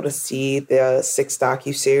you'll be able to see the 6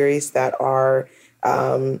 docuseries that are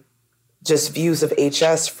just views of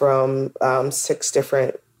HS from 6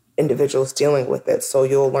 different individuals dealing with it. So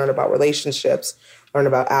you'll learn about relationships, learn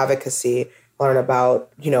about advocacy, learn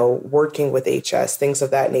about, working with HS, things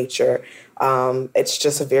of that nature. It's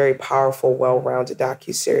just a very powerful, well-rounded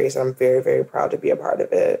docuseries. I'm very, very proud to be a part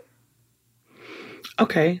of it.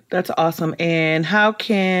 Okay, that's awesome. And how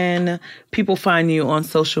can people find you on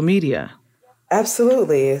social media?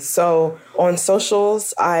 Absolutely. So on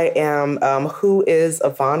socials, I am Who is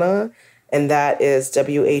IVANNA, and that is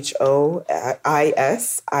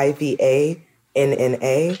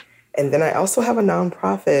WHOISIVANNA. And then I also have a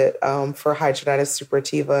nonprofit for hidradenitis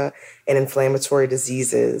suppurativa and inflammatory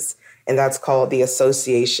diseases, and that's called the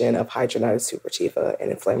Association of Hidradenitis Suppurativa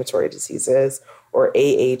and Inflammatory Diseases, or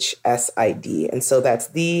AHSID. And so that's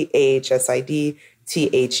the AHSID,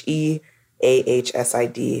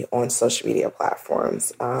 THEAHSID on social media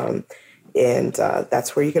platforms. And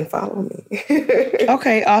that's where you can follow me.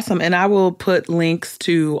 Okay, awesome. And I will put links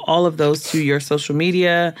to all of those to your social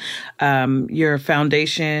media, your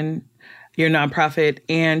foundation, your nonprofit,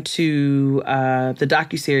 and to the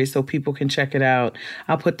docuseries so people can check it out.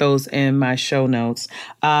 I'll put those in my show notes.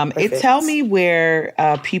 Tell me where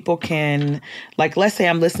people can, like, let's say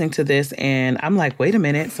I'm listening to this and I'm like, wait a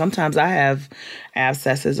minute, sometimes I have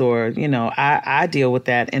abscesses or, I deal with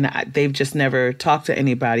that and they've just never talked to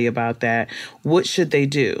anybody about that. What should they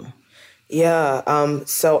do? Yeah.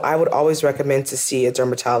 So I would always recommend to see a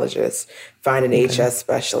dermatologist, find an HS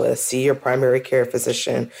specialist, see your primary care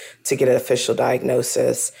physician to get an official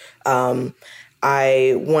diagnosis.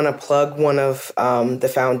 I want to plug one of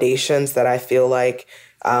the foundations that I feel like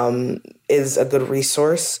is a good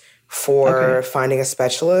resource for finding a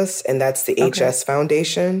specialist, and that's the HS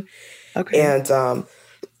Foundation. Okay. And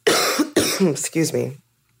excuse me.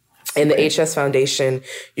 In the HS Foundation,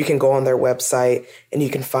 you can go on their website and you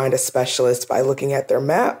can find a specialist by looking at their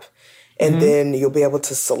map. And then you'll be able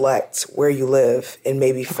to select where you live and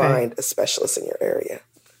maybe find a specialist in your area.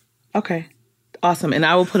 Okay. Awesome. And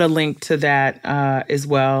I will put a link to that as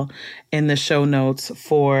well in the show notes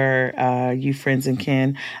for you friends and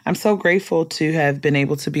kin. I'm so grateful to have been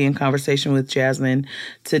able to be in conversation with Jasmine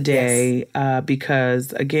today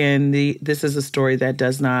because, again, this is a story that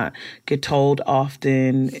does not get told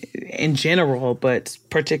often in general, but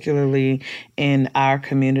particularly in our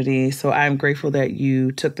community. So I'm grateful that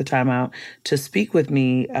you took the time out to speak with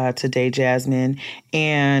me today, Jasmine.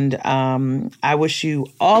 And I wish you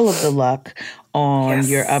all of the luck on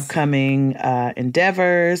your upcoming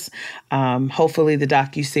endeavors. Hopefully the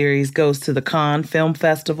docuseries goes to the Cannes Film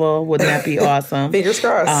Festival. Wouldn't that be awesome? Fingers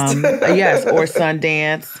crossed. Yes, or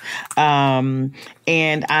Sundance.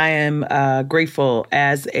 And I am grateful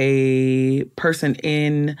as a person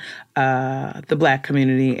in the Black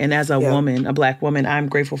community and as a woman, a Black woman. I'm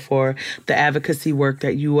grateful for the advocacy work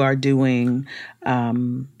that you are doing.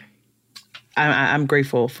 I'm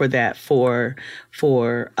grateful for that for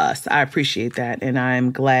us. I appreciate that. And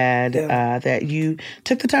I'm glad that you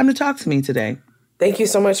took the time to talk to me today. Thank you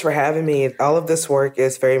so much for having me. All of this work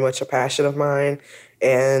is very much a passion of mine.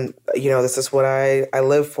 And, this is what I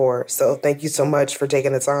live for. So thank you so much for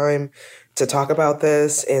taking the time to talk about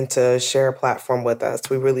this and to share a platform with us.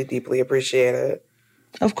 We really deeply appreciate it.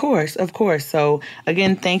 Of course, of course. So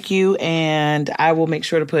again, thank you. And I will make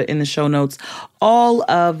sure to put in the show notes all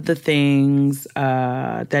of the things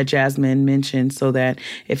that Jasmine mentioned so that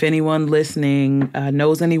if anyone listening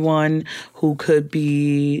knows anyone who could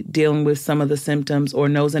be dealing with some of the symptoms or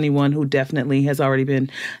knows anyone who definitely has already been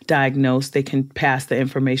diagnosed, they can pass the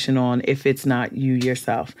information on if it's not you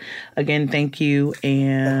yourself. Again, thank you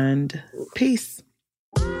and peace.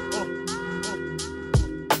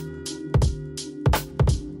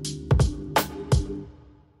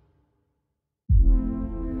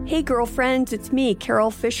 Hey girlfriends, it's me,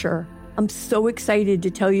 Carol Fisher. I'm so excited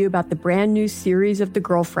to tell you about the brand new series of The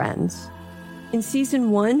Girlfriends. In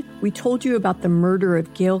season 1, we told you about the murder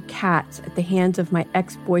of Gail Katz at the hands of my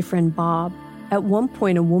ex-boyfriend Bob. At one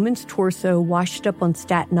point, a woman's torso washed up on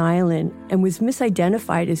Staten Island and was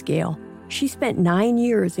misidentified as Gail. She spent 9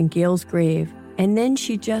 years in Gail's grave, and then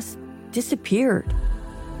she just disappeared.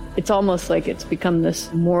 It's almost like it's become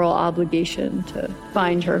this moral obligation to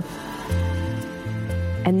find her.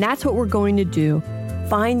 And that's what we're going to do.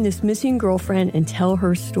 Find this missing girlfriend and tell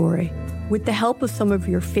her story. With the help of some of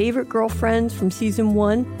your favorite girlfriends from season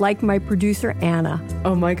 1, like my producer, Anna.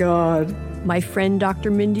 Oh my God. My friend,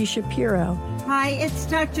 Dr. Mindy Shapiro. Hi, it's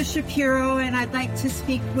Dr. Shapiro, and I'd like to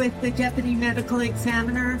speak with the Deputy Medical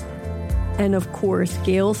Examiner. And of course,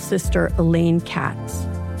 Gail's sister, Elaine Katz.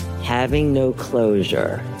 Having no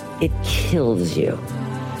closure, it kills you.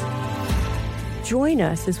 Join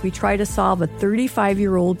us as we try to solve a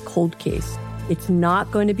 35-year-old cold case. It's not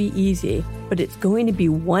going to be easy, but it's going to be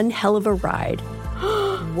one hell of a ride.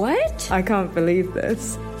 What? I can't believe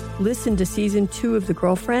this. Listen to season 2 of The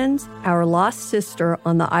Girlfriends, Our Lost Sister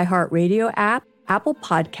on the iHeartRadio app, Apple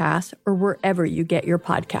Podcasts, or wherever you get your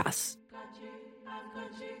podcasts.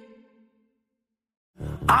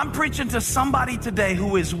 I'm preaching to somebody today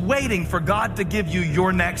who is waiting for God to give you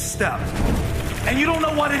your next step. And you don't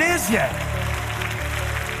know what it is yet.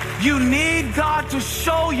 You need God to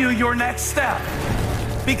show you your next step.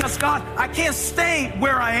 Because God, I can't stay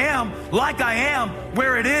where I am, like I am,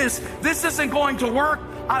 where it is. This isn't going to work.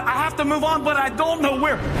 I have to move on, but I don't know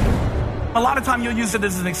where. A lot of time you'll use it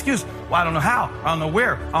as an excuse. Well, I don't know how. I don't know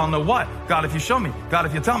where. I don't know what. God, if you show me. God,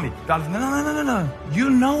 if you tell me. God, if... No. You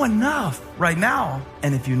know enough right now.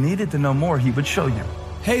 And if you needed to know more, he would show you.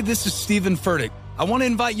 Hey, this is Stephen Furtick. I want to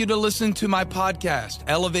invite you to listen to my podcast,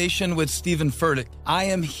 Elevation with Stephen Furtick. I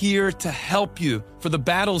am here to help you for the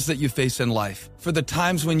battles that you face in life, for the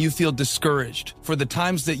times when you feel discouraged, for the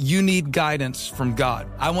times that you need guidance from God.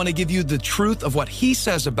 I want to give you the truth of what he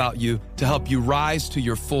says about you to help you rise to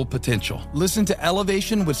your full potential. Listen to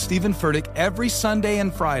Elevation with Stephen Furtick every Sunday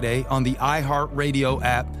and Friday on the iHeartRadio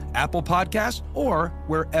app, Apple Podcasts, or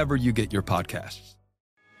wherever you get your podcasts.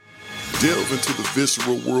 Delve into the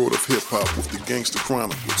visceral world of hip-hop with the Gangster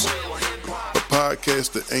Chronicles, a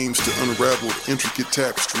podcast that aims to unravel the intricate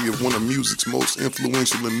tapestry of one of music's most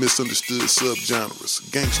influential and misunderstood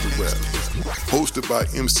subgenres, gangster rap. Hosted by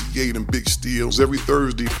MC8 and Big Steels every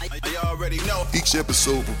Thursday, each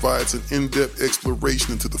episode provides an in-depth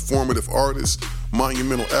exploration into the formative artists,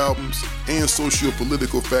 monumental albums, and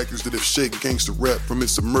socio-political factors that have shaped gangster rap from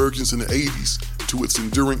its emergence in the 80s to its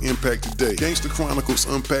enduring impact today. Gangster Chronicles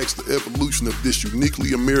unpacks the evolution of this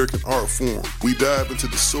uniquely American art form. We dive into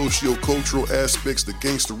the socio-cultural aspects that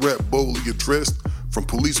gangster rap boldly addressed, from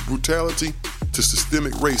police brutality to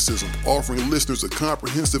systemic racism, offering listeners a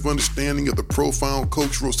comprehensive understanding of the profound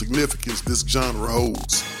cultural significance this genre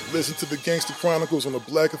holds. Listen to the Gangster Chronicles on the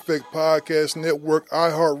Black Effect Podcast Network,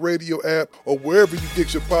 iHeartRadio app, or wherever you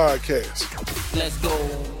get your podcasts. Let's go.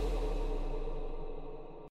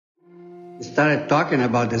 We started talking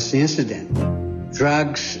about this incident.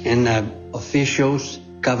 Drugs and officials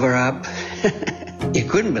cover up. You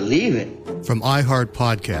couldn't believe it. From iHeart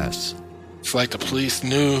Podcasts. It's like the police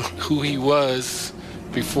knew who he was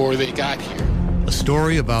before they got here. A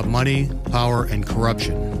story about money, power, and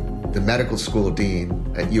corruption. The medical school dean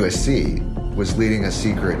at USC was leading a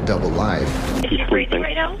secret double life. She's breathing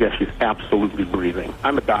right now? Yes, she's absolutely breathing.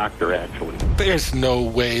 I'm a doctor, actually. There's no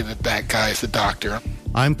way that guy's a doctor.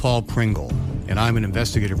 I'm Paul Pringle, and I'm an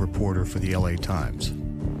investigative reporter for the LA Times.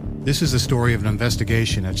 This is the story of an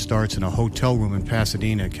investigation that starts in a hotel room in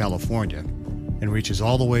Pasadena, California, and reaches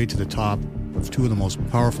all the way to the top of two of the most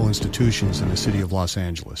powerful institutions in the city of Los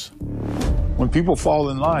Angeles. When people fall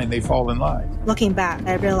in line, they fall in line. Looking back,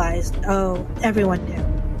 I realized, everyone knew.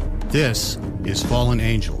 This is Fallen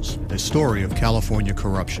Angels, a story of California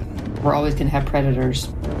corruption. We're always going to have predators.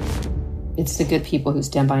 It's the good people who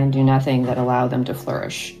stand by and do nothing that allow them to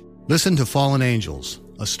flourish. Listen to Fallen Angels,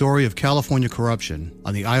 a story of California corruption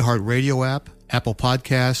on the iHeartRadio app, Apple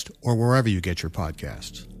Podcast, or wherever you get your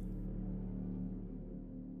podcasts.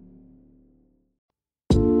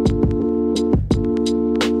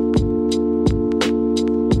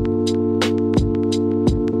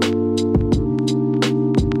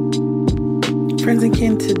 Friends and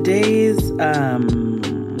kin, today's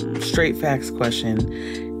straight facts question,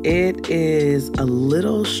 it is a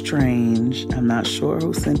little strange. I'm not sure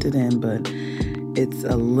who sent it in, but it's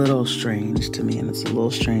a little strange to me, and it's a little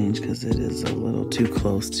strange because it is a little too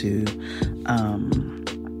close to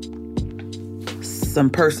some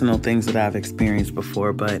personal things that I've experienced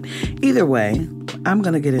before. But either way, I'm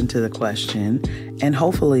going to get into the question, and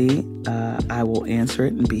hopefully I will answer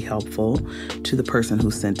it and be helpful to the person who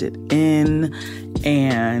sent it in.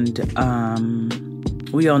 And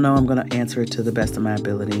we all know I'm going to answer it to the best of my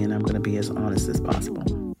ability, and I'm going to be as honest as possible.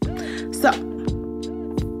 So,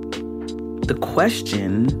 the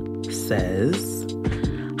question says,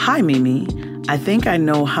 "Hi, Mimi. I think I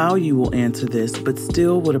know how you will answer this, but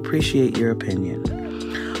still would appreciate your opinion.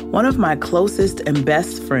 One of my closest and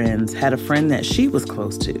best friends had a friend that she was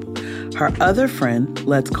close to. Her other friend,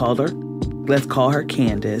 let's call her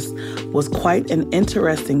Candace, was quite an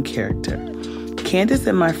interesting character. Candace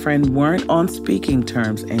and my friend weren't on speaking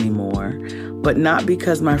terms anymore, but not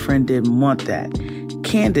because my friend didn't want that.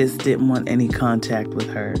 Candace didn't want any contact with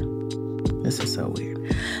her. This is so weird.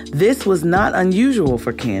 This was not unusual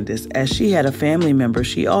for Candace, as she had a family member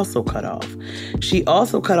she also cut off. She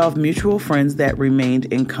also cut off mutual friends that remained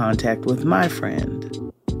in contact with my friend.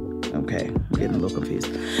 Okay, I'm getting a little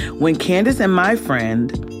confused. When Candace and my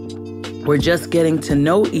friend were just getting to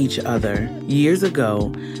know each other years ago,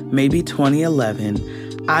 maybe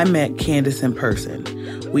 2011, I met Candace in person.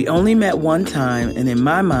 We only met one time, and in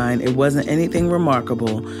my mind, it wasn't anything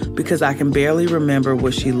remarkable because I can barely remember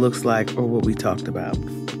what she looks like or what we talked about.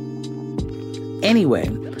 Anyway,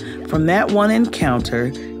 from that one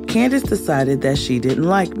encounter, Candace decided that she didn't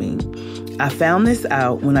like me. I found this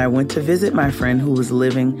out when I went to visit my friend who was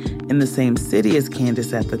living in the same city as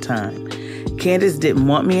Candace at the time. Candace didn't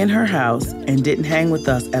want me in her house and didn't hang with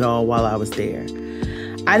us at all while I was there.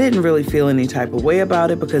 I didn't really feel any type of way about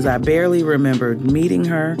it because I barely remembered meeting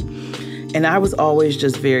her, and I was always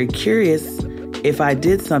just very curious if I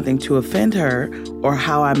did something to offend her or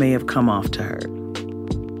how I may have come off to her.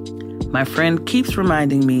 My friend keeps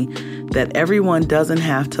reminding me that everyone doesn't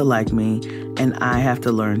have to like me, and I have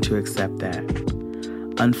to learn to accept that.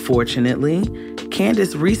 Unfortunately,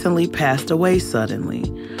 Candace recently passed away suddenly.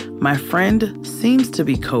 My friend seems to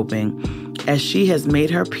be coping as she has made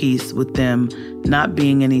her peace with them not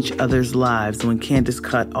being in each other's lives when Candace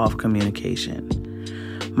cut off communication.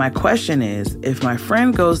 My question is, if my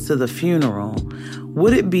friend goes to the funeral,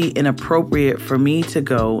 would it be inappropriate for me to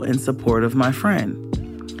go in support of my friend?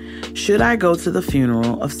 Should I go to the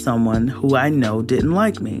funeral of someone who I know didn't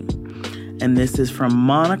like me? And this is from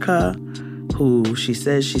Monica, who she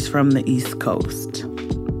says she's from the East Coast.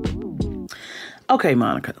 Okay,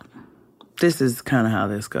 Monica, this is kind of how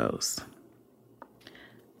this goes.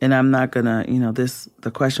 And I'm not gonna,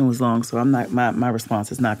 the question was long, so my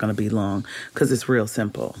response is not gonna be long because it's real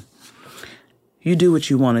simple. You do what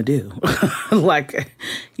you want to do.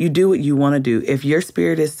 You do what you want to do. If your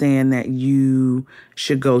spirit is saying that you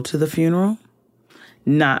should go to the funeral,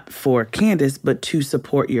 not for Candace, but to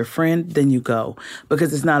support your friend, then you go.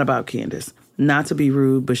 Because it's not about Candace. Not to be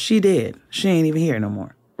rude, but she did. She ain't even here no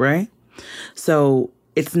more, right? So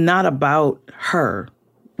it's not about her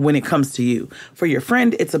when it comes to you. For your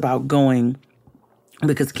friend, it's about going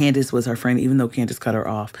because Candace was her friend, even though Candace cut her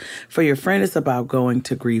off. For your friend, it's about going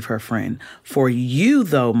to grieve her friend. For you,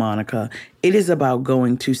 though, Monica, it is about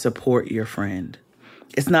going to support your friend.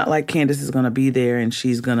 It's not like Candace is going to be there and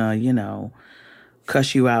she's going to,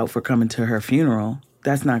 cuss you out for coming to her funeral.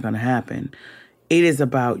 That's not going to happen. It is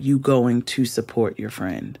about you going to support your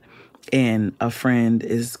friend. And a friend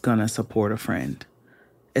is going to support a friend,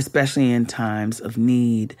 especially in times of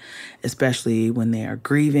need, especially when they are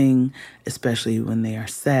grieving, especially when they are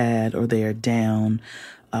sad or they are down,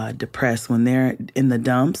 depressed, when they're in the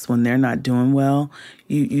dumps, when they're not doing well,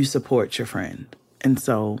 you support your friend. And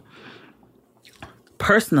so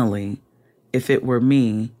personally, if it were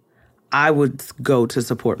me, I would go to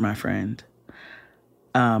support my friend.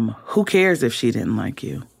 Who cares if she didn't like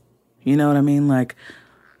you? You know what I mean? Like,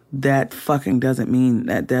 that fucking doesn't mean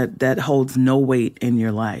that holds no weight in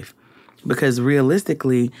your life. Because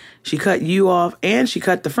realistically, she cut you off and she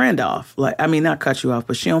cut the friend off. Not cut you off,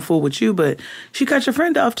 but she don't fool with you, but she cut your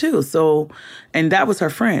friend off too. So, and that was her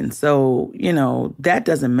friend. So, that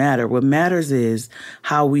doesn't matter. What matters is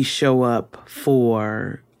how we show up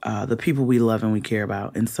for the people we love and we care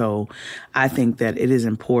about. And so I think that it is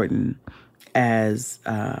important as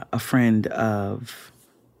a friend of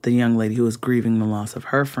the young lady who was grieving the loss of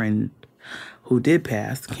her friend who did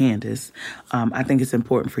pass, Candace, I think it's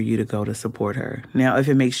important for you to go to support her. Now, if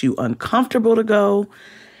it makes you uncomfortable to go,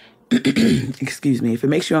 if it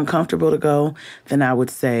makes you uncomfortable to go, then I would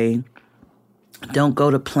say don't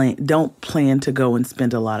plan to go and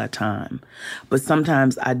spend a lot of time. But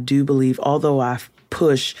sometimes I do believe, although I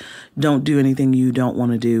push, don't do anything you don't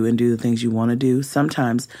want to do and do the things you want to do,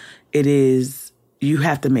 sometimes it is, you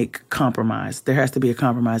have to make compromise. There has to be a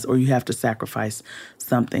compromise, or you have to sacrifice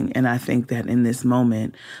something. And I think that in this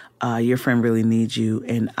moment, your friend really needs you,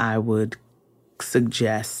 and I would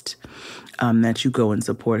suggest that you go and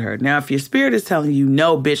support her. Now, if your spirit is telling you,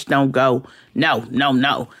 no, bitch, don't go,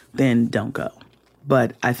 no, then don't go.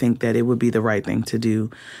 But I think that it would be the right thing to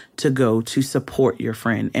do, to go to support your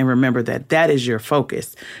friend. And remember that is your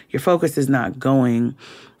focus. Your focus is not going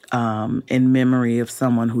in memory of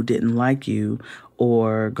someone who didn't like you,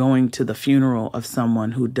 or going to the funeral of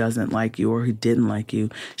someone who doesn't like you or who didn't like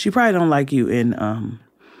you. She probably don't like you in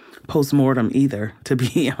post-mortem either, to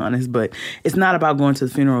be honest, but it's not about going to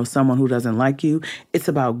the funeral of someone who doesn't like you. It's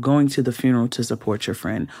about going to the funeral to support your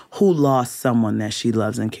friend who lost someone that she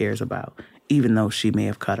loves and cares about, even though she may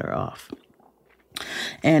have cut her off.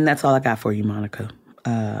 And that's all I got for you, Monica.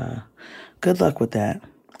 Good luck with that.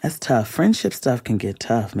 That's tough. Friendship stuff can get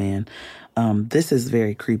tough, man. This is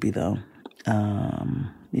very creepy, though.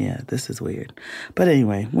 Yeah, this is weird. But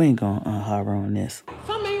anyway, we ain't gonna harbor on this.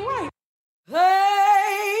 Something ain't right.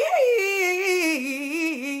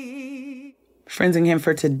 Friends and Kin,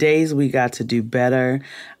 for today's We Got to Do Better,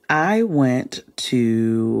 I went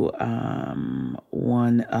to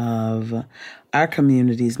one of our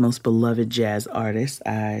community's most beloved jazz artists.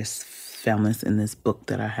 I found this in this book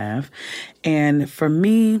that I have. And for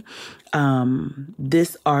me,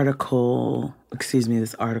 this quote,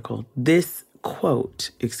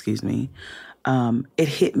 it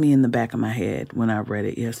hit me in the back of my head when I read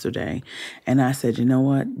it yesterday. And I said, you know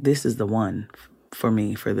what? This is the one for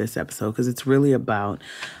me for this episode, because it's really about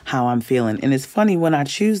how I'm feeling. And it's funny, when I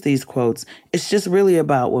choose these quotes, it's just really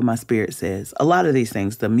about what my spirit says. A lot of these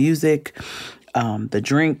things, the music, the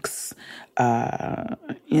drinks,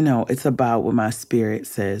 it's about what my spirit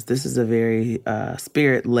says. This is a very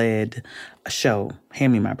spirit-led show,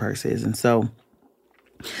 Hand Me My Purse is. And so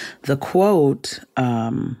the quote,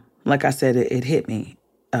 like I said, it hit me.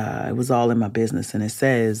 It was all in my business. And it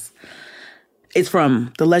says, it's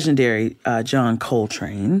from the legendary John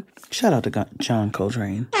Coltrane. Shout out to John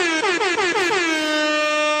Coltrane.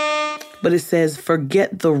 But it says,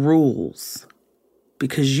 forget the rules,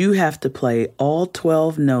 because you have to play all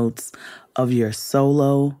 12 notes of your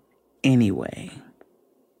solo anyway.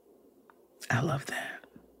 I love that.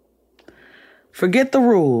 Forget the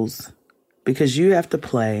rules, because you have to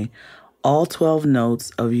play all 12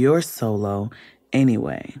 notes of your solo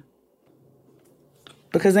anyway.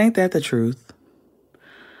 Because ain't that the truth?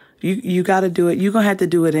 You got to do it. You're going to have to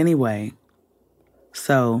do it anyway.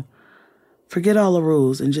 So forget all the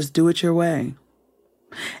rules and just do it your way.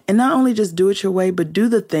 And not only just do it your way, but do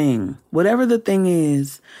the thing. Whatever the thing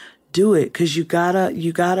is, do it. Because you're going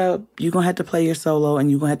to have to play your solo,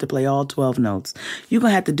 and you're going to have to play all 12 notes. You're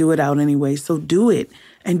going to have to do it out anyway. So do it,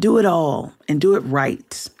 and do it all, and do it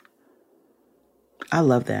right. I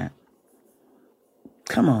love that.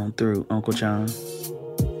 Come on through, Uncle John.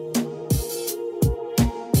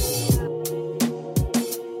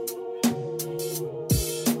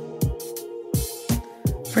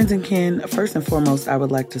 Friends and kin, first and foremost, I would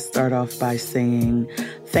like to start off by saying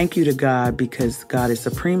thank you to God, because God is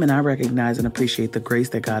supreme, and I recognize and appreciate the grace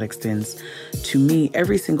that God extends to me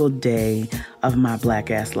every single day of my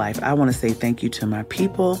Black-ass life. I want to say thank you to my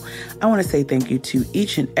people. I want to say thank you to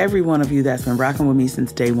each and every one of you that's been rocking with me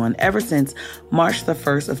since day one, ever since March the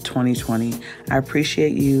 1st of 2020. I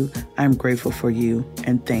appreciate you. I'm grateful for you,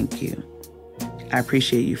 and thank you. I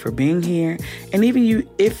appreciate you for being here. And even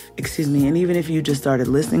if you just started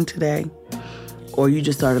listening today, or you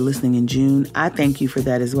just started listening in June, I thank you for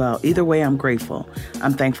that as well. Either way, I'm grateful.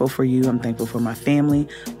 I'm thankful for you. I'm thankful for my family,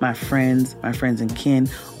 my friends and kin,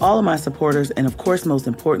 all of my supporters, and of course, most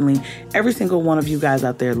importantly, every single one of you guys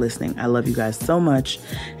out there listening. I love you guys so much,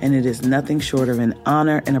 and it is nothing short of an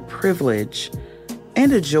honor and a privilege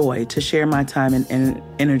and a joy to share my time and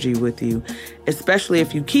energy with you, especially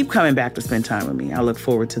if you keep coming back to spend time with me. I look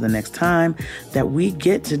forward to the next time that we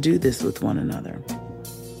get to do this with one another.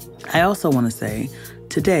 I also want to say,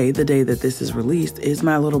 today, the day that this is released, is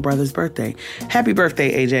my little brother's birthday. Happy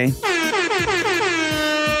birthday, AJ.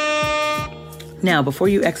 Now, before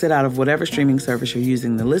you exit out of whatever streaming service you're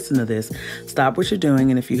using to listen to this, stop what you're doing,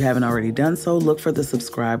 and if you haven't already done so, look for the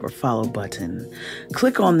subscribe or follow button.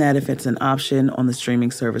 Click on that if it's an option on the streaming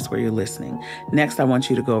service where you're listening. Next, I want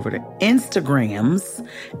you to go over to Instagrams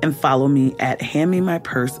and follow me at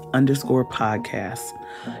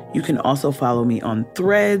handmemypurse_podcast. You can also follow me on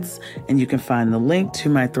Threads, and you can find the link to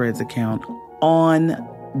my Threads account on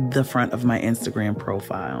the front of my Instagram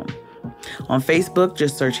profile. On Facebook,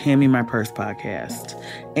 just search Hand Me My Purse Podcast.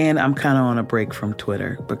 And I'm kind of on a break from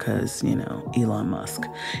Twitter because, Elon Musk.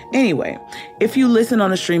 Anyway, if you listen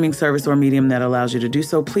on a streaming service or medium that allows you to do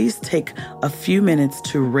so, please take a few minutes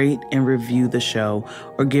to rate and review the show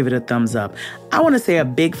or give it a thumbs up. I want to say a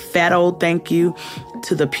big fat old thank you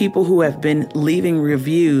to the people who have been leaving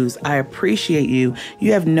reviews. I appreciate you.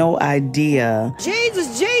 You have no idea.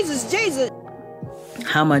 Jesus.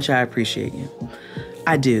 How much I appreciate you.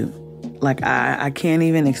 I do. Like, I can't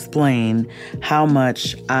even explain how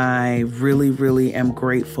much I really, really am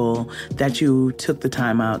grateful that you took the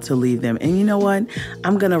time out to leave them. And you know what?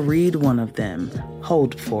 I'm going to read one of them.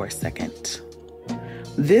 Hold for a second.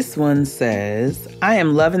 This one says, I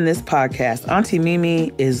am loving this podcast. Auntie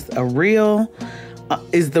Mimi is the real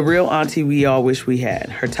auntie we all wish we had.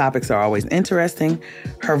 Her topics are always interesting.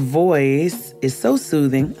 Her voice is so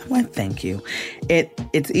soothing. Well, thank you.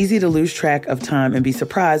 It's easy to lose track of time and be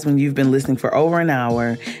surprised when you've been listening for over an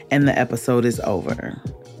hour and the episode is over.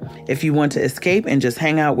 If you want to escape and just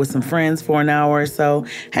hang out with some friends for an hour or so,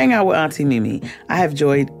 hang out with Auntie Mimi. I have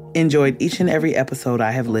enjoyed each and every episode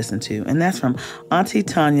I have listened to. And that's from Auntie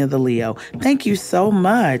Tanya the Leo. Thank you so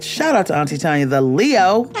much. Shout out to Auntie Tanya the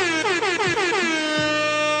Leo.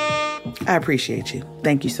 I appreciate you.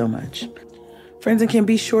 Thank you so much. Friends, and can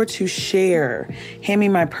be sure to share Hand Me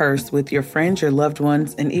My Purse with your friends, your loved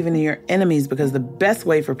ones, and even your enemies, because the best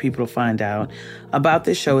way for people to find out about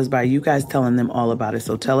this show is by you guys telling them all about it.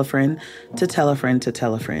 So tell a friend to tell a friend to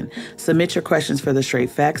tell a friend. Submit your questions for the Straight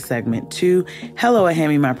Facts segment to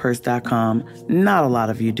hello@handmemypurse.com. Not a lot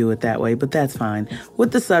of you do it that way, but that's fine.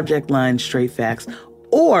 With the subject line Straight Facts.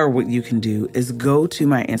 Or what you can do is go to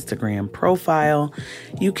my Instagram profile.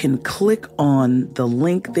 You can click on the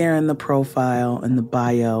link there in the profile, in the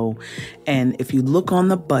bio. And if you look on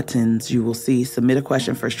the buttons, you will see submit a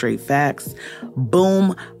question for Straight Facts.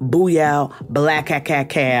 Boom, booyah, black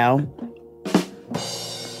cow.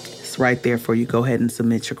 It's right there for you. Go ahead and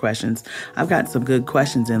submit your questions. I've got some good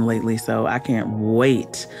questions in lately, so I can't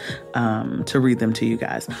wait to read them to you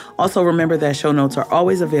guys. Also, remember that show notes are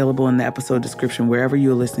always available in the episode description wherever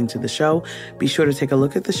you're listening to the show. Be sure to take a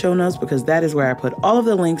look at the show notes, because that is where I put all of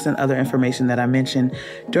the links and other information that I mentioned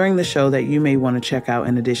during the show that you may want to check out,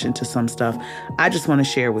 in addition to some stuff I just want to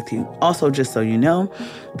share with you. Also, just so you know,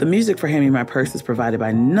 the music for Hand Me My Purse is provided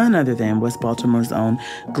by none other than West Baltimore's own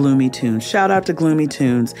Gloomy Tunes. Shout out to Gloomy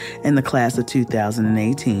Tunes in the class of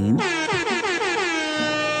 2018.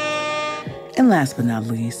 And last but not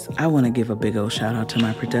least, I want to give a big old shout out to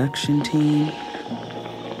my production team.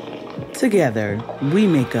 Together, we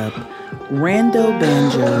make up Rando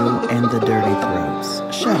Banjo and the Dirty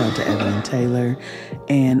Throats. Shout out to Evelyn Taylor,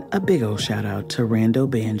 and a big old shout out to Rando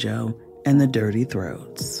Banjo and the Dirty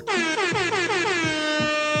Throats.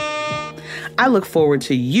 I look forward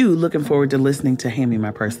to you looking forward to listening to Hand Me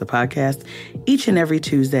My Purse, the podcast, each and every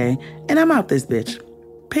Tuesday. And I'm out this bitch.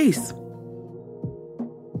 Peace.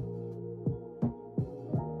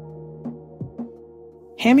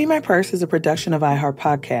 Hand Me My Purse is a production of iHeart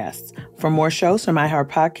Podcasts. For more shows from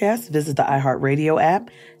iHeart Podcasts, visit the iHeart Radio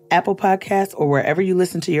app, Apple Podcasts, or wherever you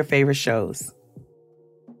listen to your favorite shows.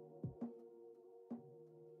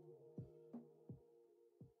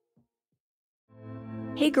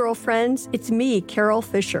 Hey girlfriends, it's me, Carol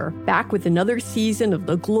Fisher, back with another season of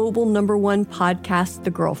the global #1 podcast,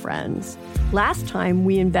 The Girlfriends. Last time,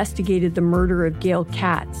 we investigated the murder of Gail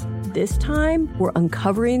Katz. This time, we're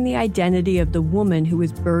uncovering the identity of the woman who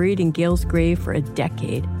was buried in Gail's grave for a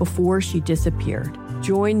decade before she disappeared.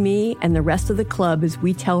 Join me and the rest of the club as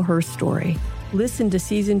we tell her story. Listen to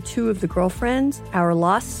Season 2 of The Girlfriends, Our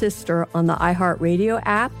Lost Sister, on the iHeartRadio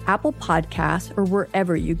app, Apple Podcasts, or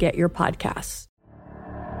wherever you get your podcasts.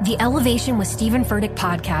 The Elevation with Stephen Furtick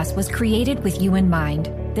podcast was created with you in mind.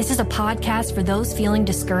 This is a podcast for those feeling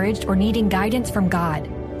discouraged or needing guidance from God.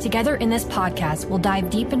 Together in this podcast, we'll dive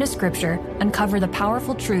deep into Scripture, uncover the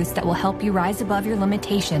powerful truths that will help you rise above your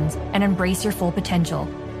limitations and embrace your full potential.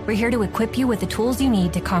 We're here to equip you with the tools you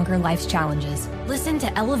need to conquer life's challenges. Listen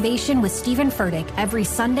to Elevation with Stephen Furtick every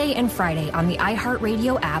Sunday and Friday on the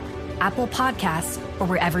iHeartRadio app, Apple Podcasts, or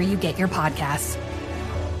wherever you get your podcasts.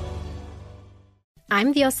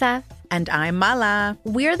 I'm Diosa. And I'm Mala.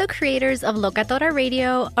 We're the creators of Locatora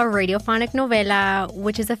Radio, a radiophonic novela,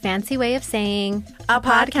 which is a fancy way of saying a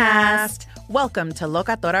podcast. Welcome to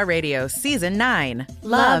Locatora Radio Season 9.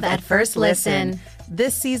 Love at First Listen.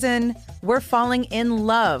 This season, we're falling in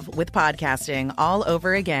love with podcasting all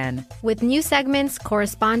over again. With new segments,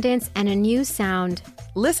 correspondence, and a new sound.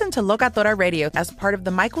 Listen to Locatora Radio as part of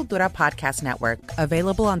the My Cultura Podcast Network.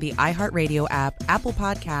 Available on the iHeartRadio app, Apple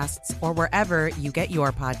Podcasts, or wherever you get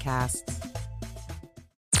your podcasts.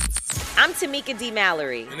 I'm Tamika D.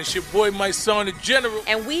 Mallory. And it's your boy, my son, the General.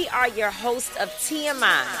 And we are your hosts of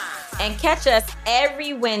TMI. And catch us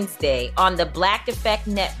every Wednesday on the Black Effect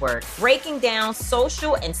Network, breaking down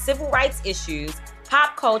social and civil rights issues,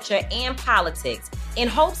 pop culture, and politics, in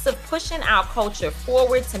hopes of pushing our culture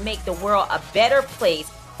forward to make the world a better place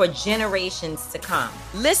for generations to come.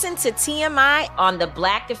 Listen to TMI on the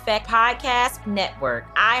Black Effect Podcast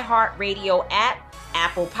Network, iHeartRadio app,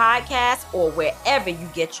 Apple Podcasts, or wherever you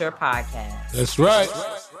get your podcasts. That's right.